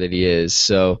predictor that he is.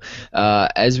 So,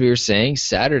 as we were saying,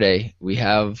 Saturday we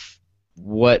have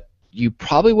what you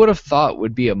probably would have thought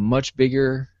would be a much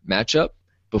bigger matchup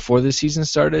before the season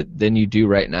started than you do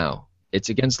right now. It's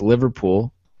against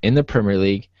Liverpool in the Premier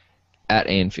League at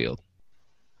Anfield.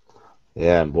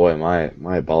 Yeah, and boy, my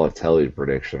Balotelli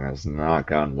prediction has not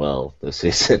gone well this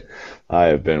season. I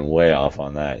have been way off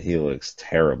on that. He looks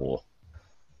terrible.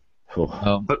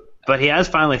 But he has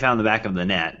finally found the back of the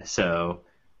net, so...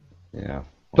 Yeah.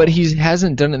 But he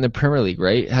hasn't done it in the Premier League,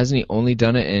 right? Hasn't he only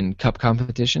done it in cup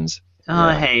competitions?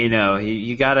 Hey,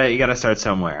 you gotta start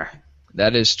somewhere.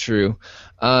 That is true.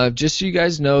 Just so you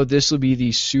guys know, this will be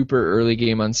the super early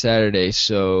game on Saturday,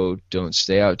 so don't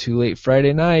stay out too late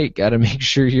Friday night. Got to make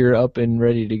sure you're up and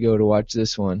ready to go to watch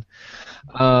this one.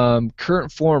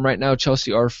 Current form right now,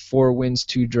 Chelsea are 4 wins,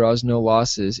 2 draws, no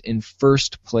losses, in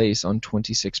first place on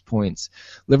 26 points.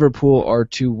 Liverpool are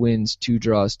 2 wins, 2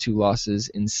 draws, 2 losses,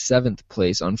 in 7th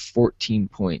place on 14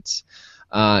 points.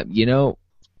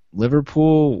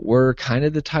 Liverpool were kind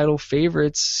of the title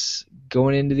favorites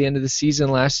going into the end of the season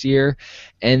last year,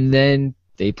 and then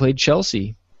they played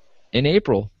Chelsea in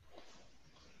April.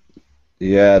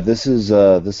 Yeah, this is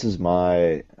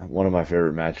one of my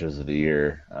favorite matches of the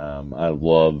year. I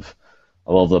love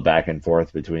the back and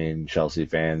forth between Chelsea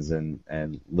fans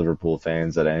and Liverpool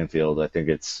fans at Anfield. I think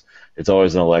it's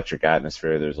always an electric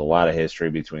atmosphere. There's a lot of history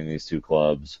between these two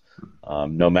clubs.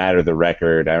 No matter the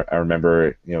record, I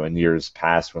remember in years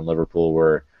past when Liverpool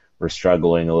were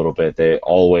struggling a little bit, they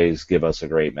always give us a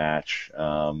great match.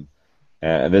 And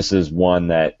this is one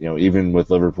that even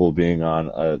with Liverpool being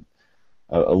on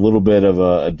a little bit of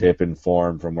a dip in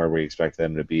form from where we expect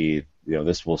them to be,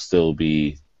 this will still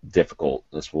be difficult.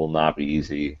 This will not be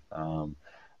easy.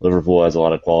 Liverpool has a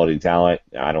lot of quality talent.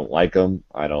 I don't like them.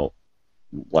 I don't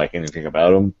like anything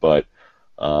about them, but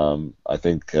I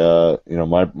think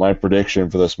my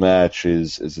prediction for this match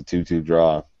is a 2-2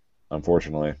 draw,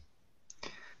 unfortunately.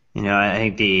 I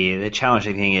think the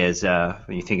challenging thing is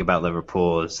when you think about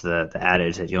Liverpool is the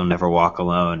adage that you'll never walk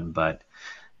alone, but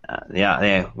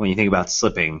when you think about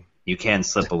slipping, you can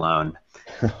slip alone.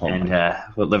 and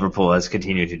what Liverpool has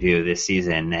continued to do this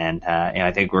season. And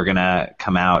I think we're going to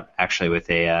come out actually with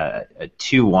a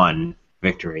 2-1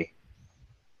 victory.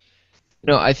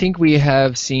 No, I think we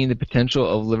have seen the potential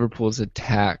of Liverpool's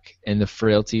attack and the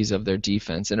frailties of their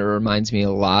defense, and it reminds me a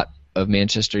lot of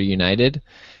Manchester United.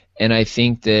 And I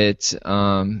think that,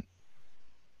 I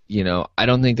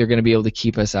don't think they're going to be able to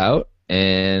keep us out,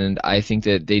 and I think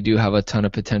that they do have a ton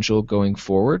of potential going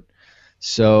forward.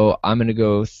 So I'm going to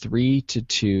go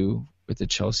 3-2 with the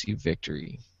Chelsea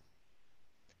victory.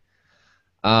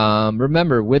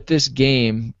 Remember, with this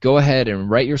game, go ahead and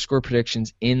write your score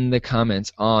predictions in the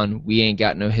comments on We Ain't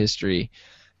Got No History.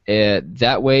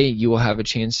 That way, you will have a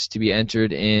chance to be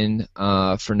entered in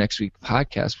for next week's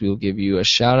podcast. We will give you a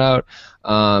shout-out,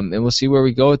 and we'll see where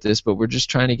we go with this. But we're just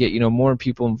trying to get more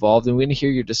people involved, and we're going to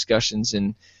hear your discussions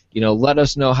and let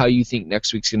us know how you think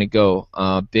next week's going to go.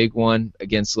 Big one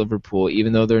against Liverpool.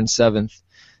 Even though they're in 7th,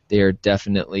 they are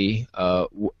definitely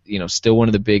still one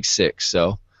of the big 6.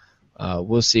 So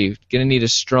we'll see. Going to need a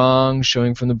strong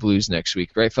showing from the Blues next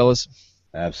week, right, fellas?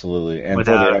 Absolutely. And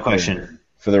without a question.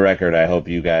 For the record, I hope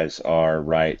you guys are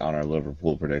right on our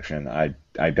Liverpool prediction. I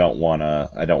don't want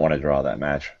to draw that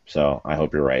match, so I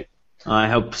hope you're right. I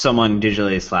hope someone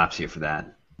digitally slaps you for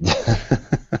that.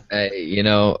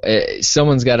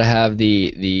 Someone's got to have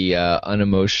the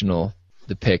unemotional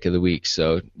the pick of the week.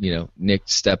 So Nick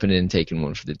stepping in and taking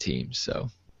one for the team.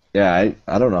 So yeah,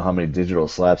 I don't know how many digital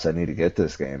slaps I need to get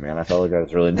this game, man. I felt like I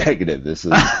was really negative. This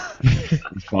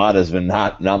squad has been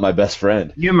not my best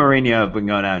friend. You and Mourinho have been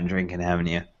going out and drinking, haven't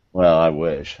you? Well, I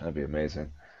wish. That'd be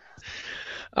amazing.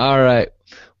 All right.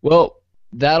 Well,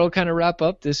 that'll kind of wrap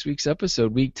up this week's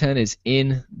episode. Week 10 is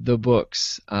in the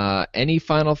books. Any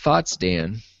final thoughts,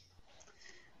 Dan?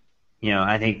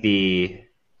 I think the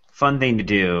fun thing to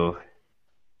do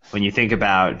when you think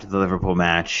about the Liverpool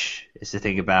match is to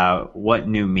think about what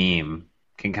new meme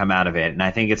can come out of it. And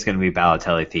I think it's going to be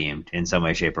Balotelli themed in some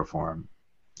way, shape, or form.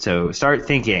 So start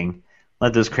thinking,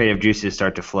 let those creative juices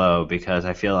start to flow, because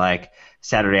I feel like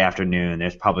Saturday afternoon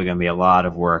there's probably going to be a lot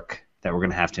of work that we're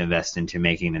going to have to invest into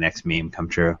making the next meme come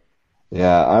true.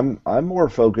 Yeah, I'm more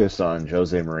focused on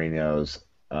Jose Mourinho's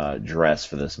dress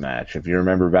for this match. If you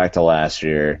remember back to last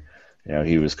year,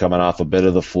 he was coming off a bit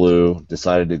of the flu,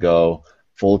 decided to go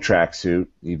full tracksuit,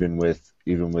 even with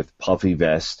puffy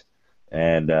vest,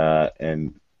 and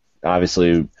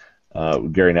obviously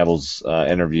Gary Neville's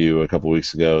interview a couple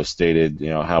weeks ago stated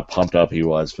how pumped up he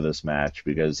was for this match,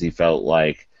 because he felt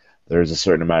like there was a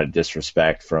certain amount of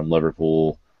disrespect from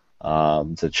Liverpool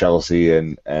to Chelsea,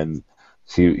 and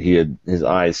he had his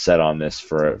eyes set on this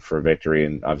for victory,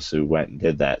 and obviously went and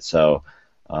did that. So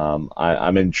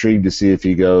I'm intrigued to see if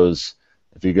he goes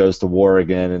to war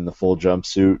again in the full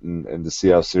jumpsuit, and to see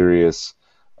how serious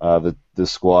the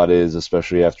squad is,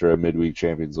 especially after a midweek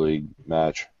Champions League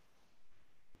match.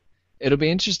 It'll be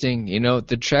interesting.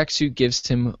 The tracksuit gives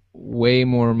him way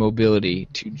more mobility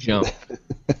to jump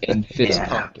and fist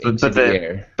pump into the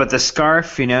air. But the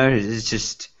scarf, is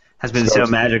just has been so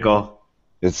magical.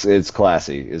 It's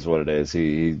classy, is what it is.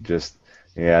 He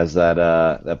has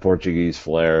that Portuguese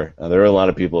flair. There were a lot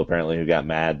of people apparently who got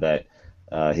mad that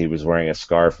he was wearing a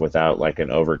scarf without like an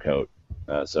overcoat.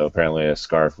 So apparently a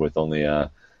scarf with only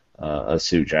a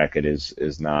suit jacket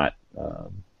is not.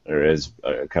 Or is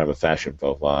kind of a fashion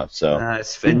faux pas. So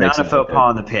it's not a faux pas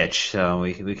on the pitch, so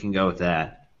we can go with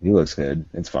that. He looks good.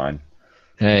 It's fine.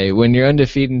 Hey, when you're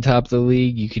undefeated in top of the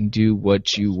league, you can do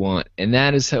what you want. And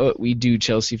that is what we do,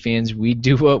 Chelsea fans. We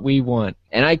do what we want.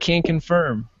 And I can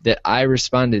confirm that I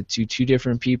responded to 2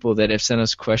 different people that have sent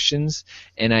us questions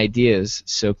and ideas,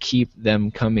 so keep them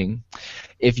coming.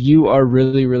 If you are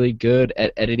really, really good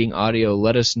at editing audio,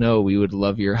 let us know. We would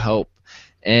love your help.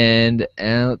 And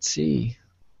let's see.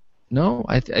 No,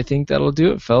 I think that'll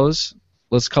do it, fellas.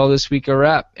 Let's call this week a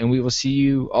wrap, and we will see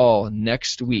you all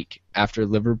next week after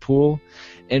Liverpool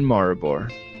and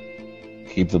Maribor.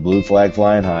 Keep the blue flag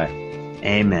flying high.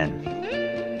 Amen.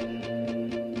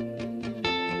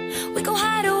 We go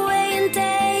hide away in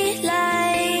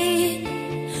daylight.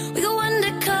 We go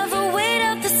undercover, wait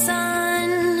out the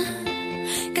sun.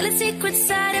 Got a secret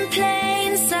side in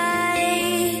plain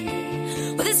sight.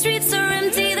 Where the streets are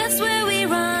empty, that's where we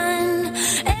run.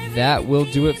 That will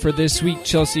do it for this week,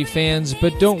 Chelsea fans.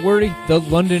 But don't worry, the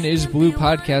London is Blue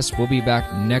podcast will be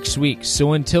back next week.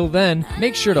 So until then,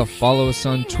 make sure to follow us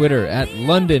on Twitter at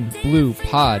London Blue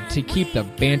Pod to keep the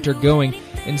banter going,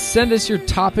 and send us your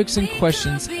topics and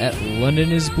questions at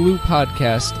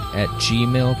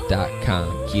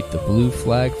londonisbluepodcast@gmail.com. Keep the blue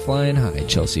flag flying high,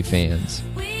 Chelsea fans.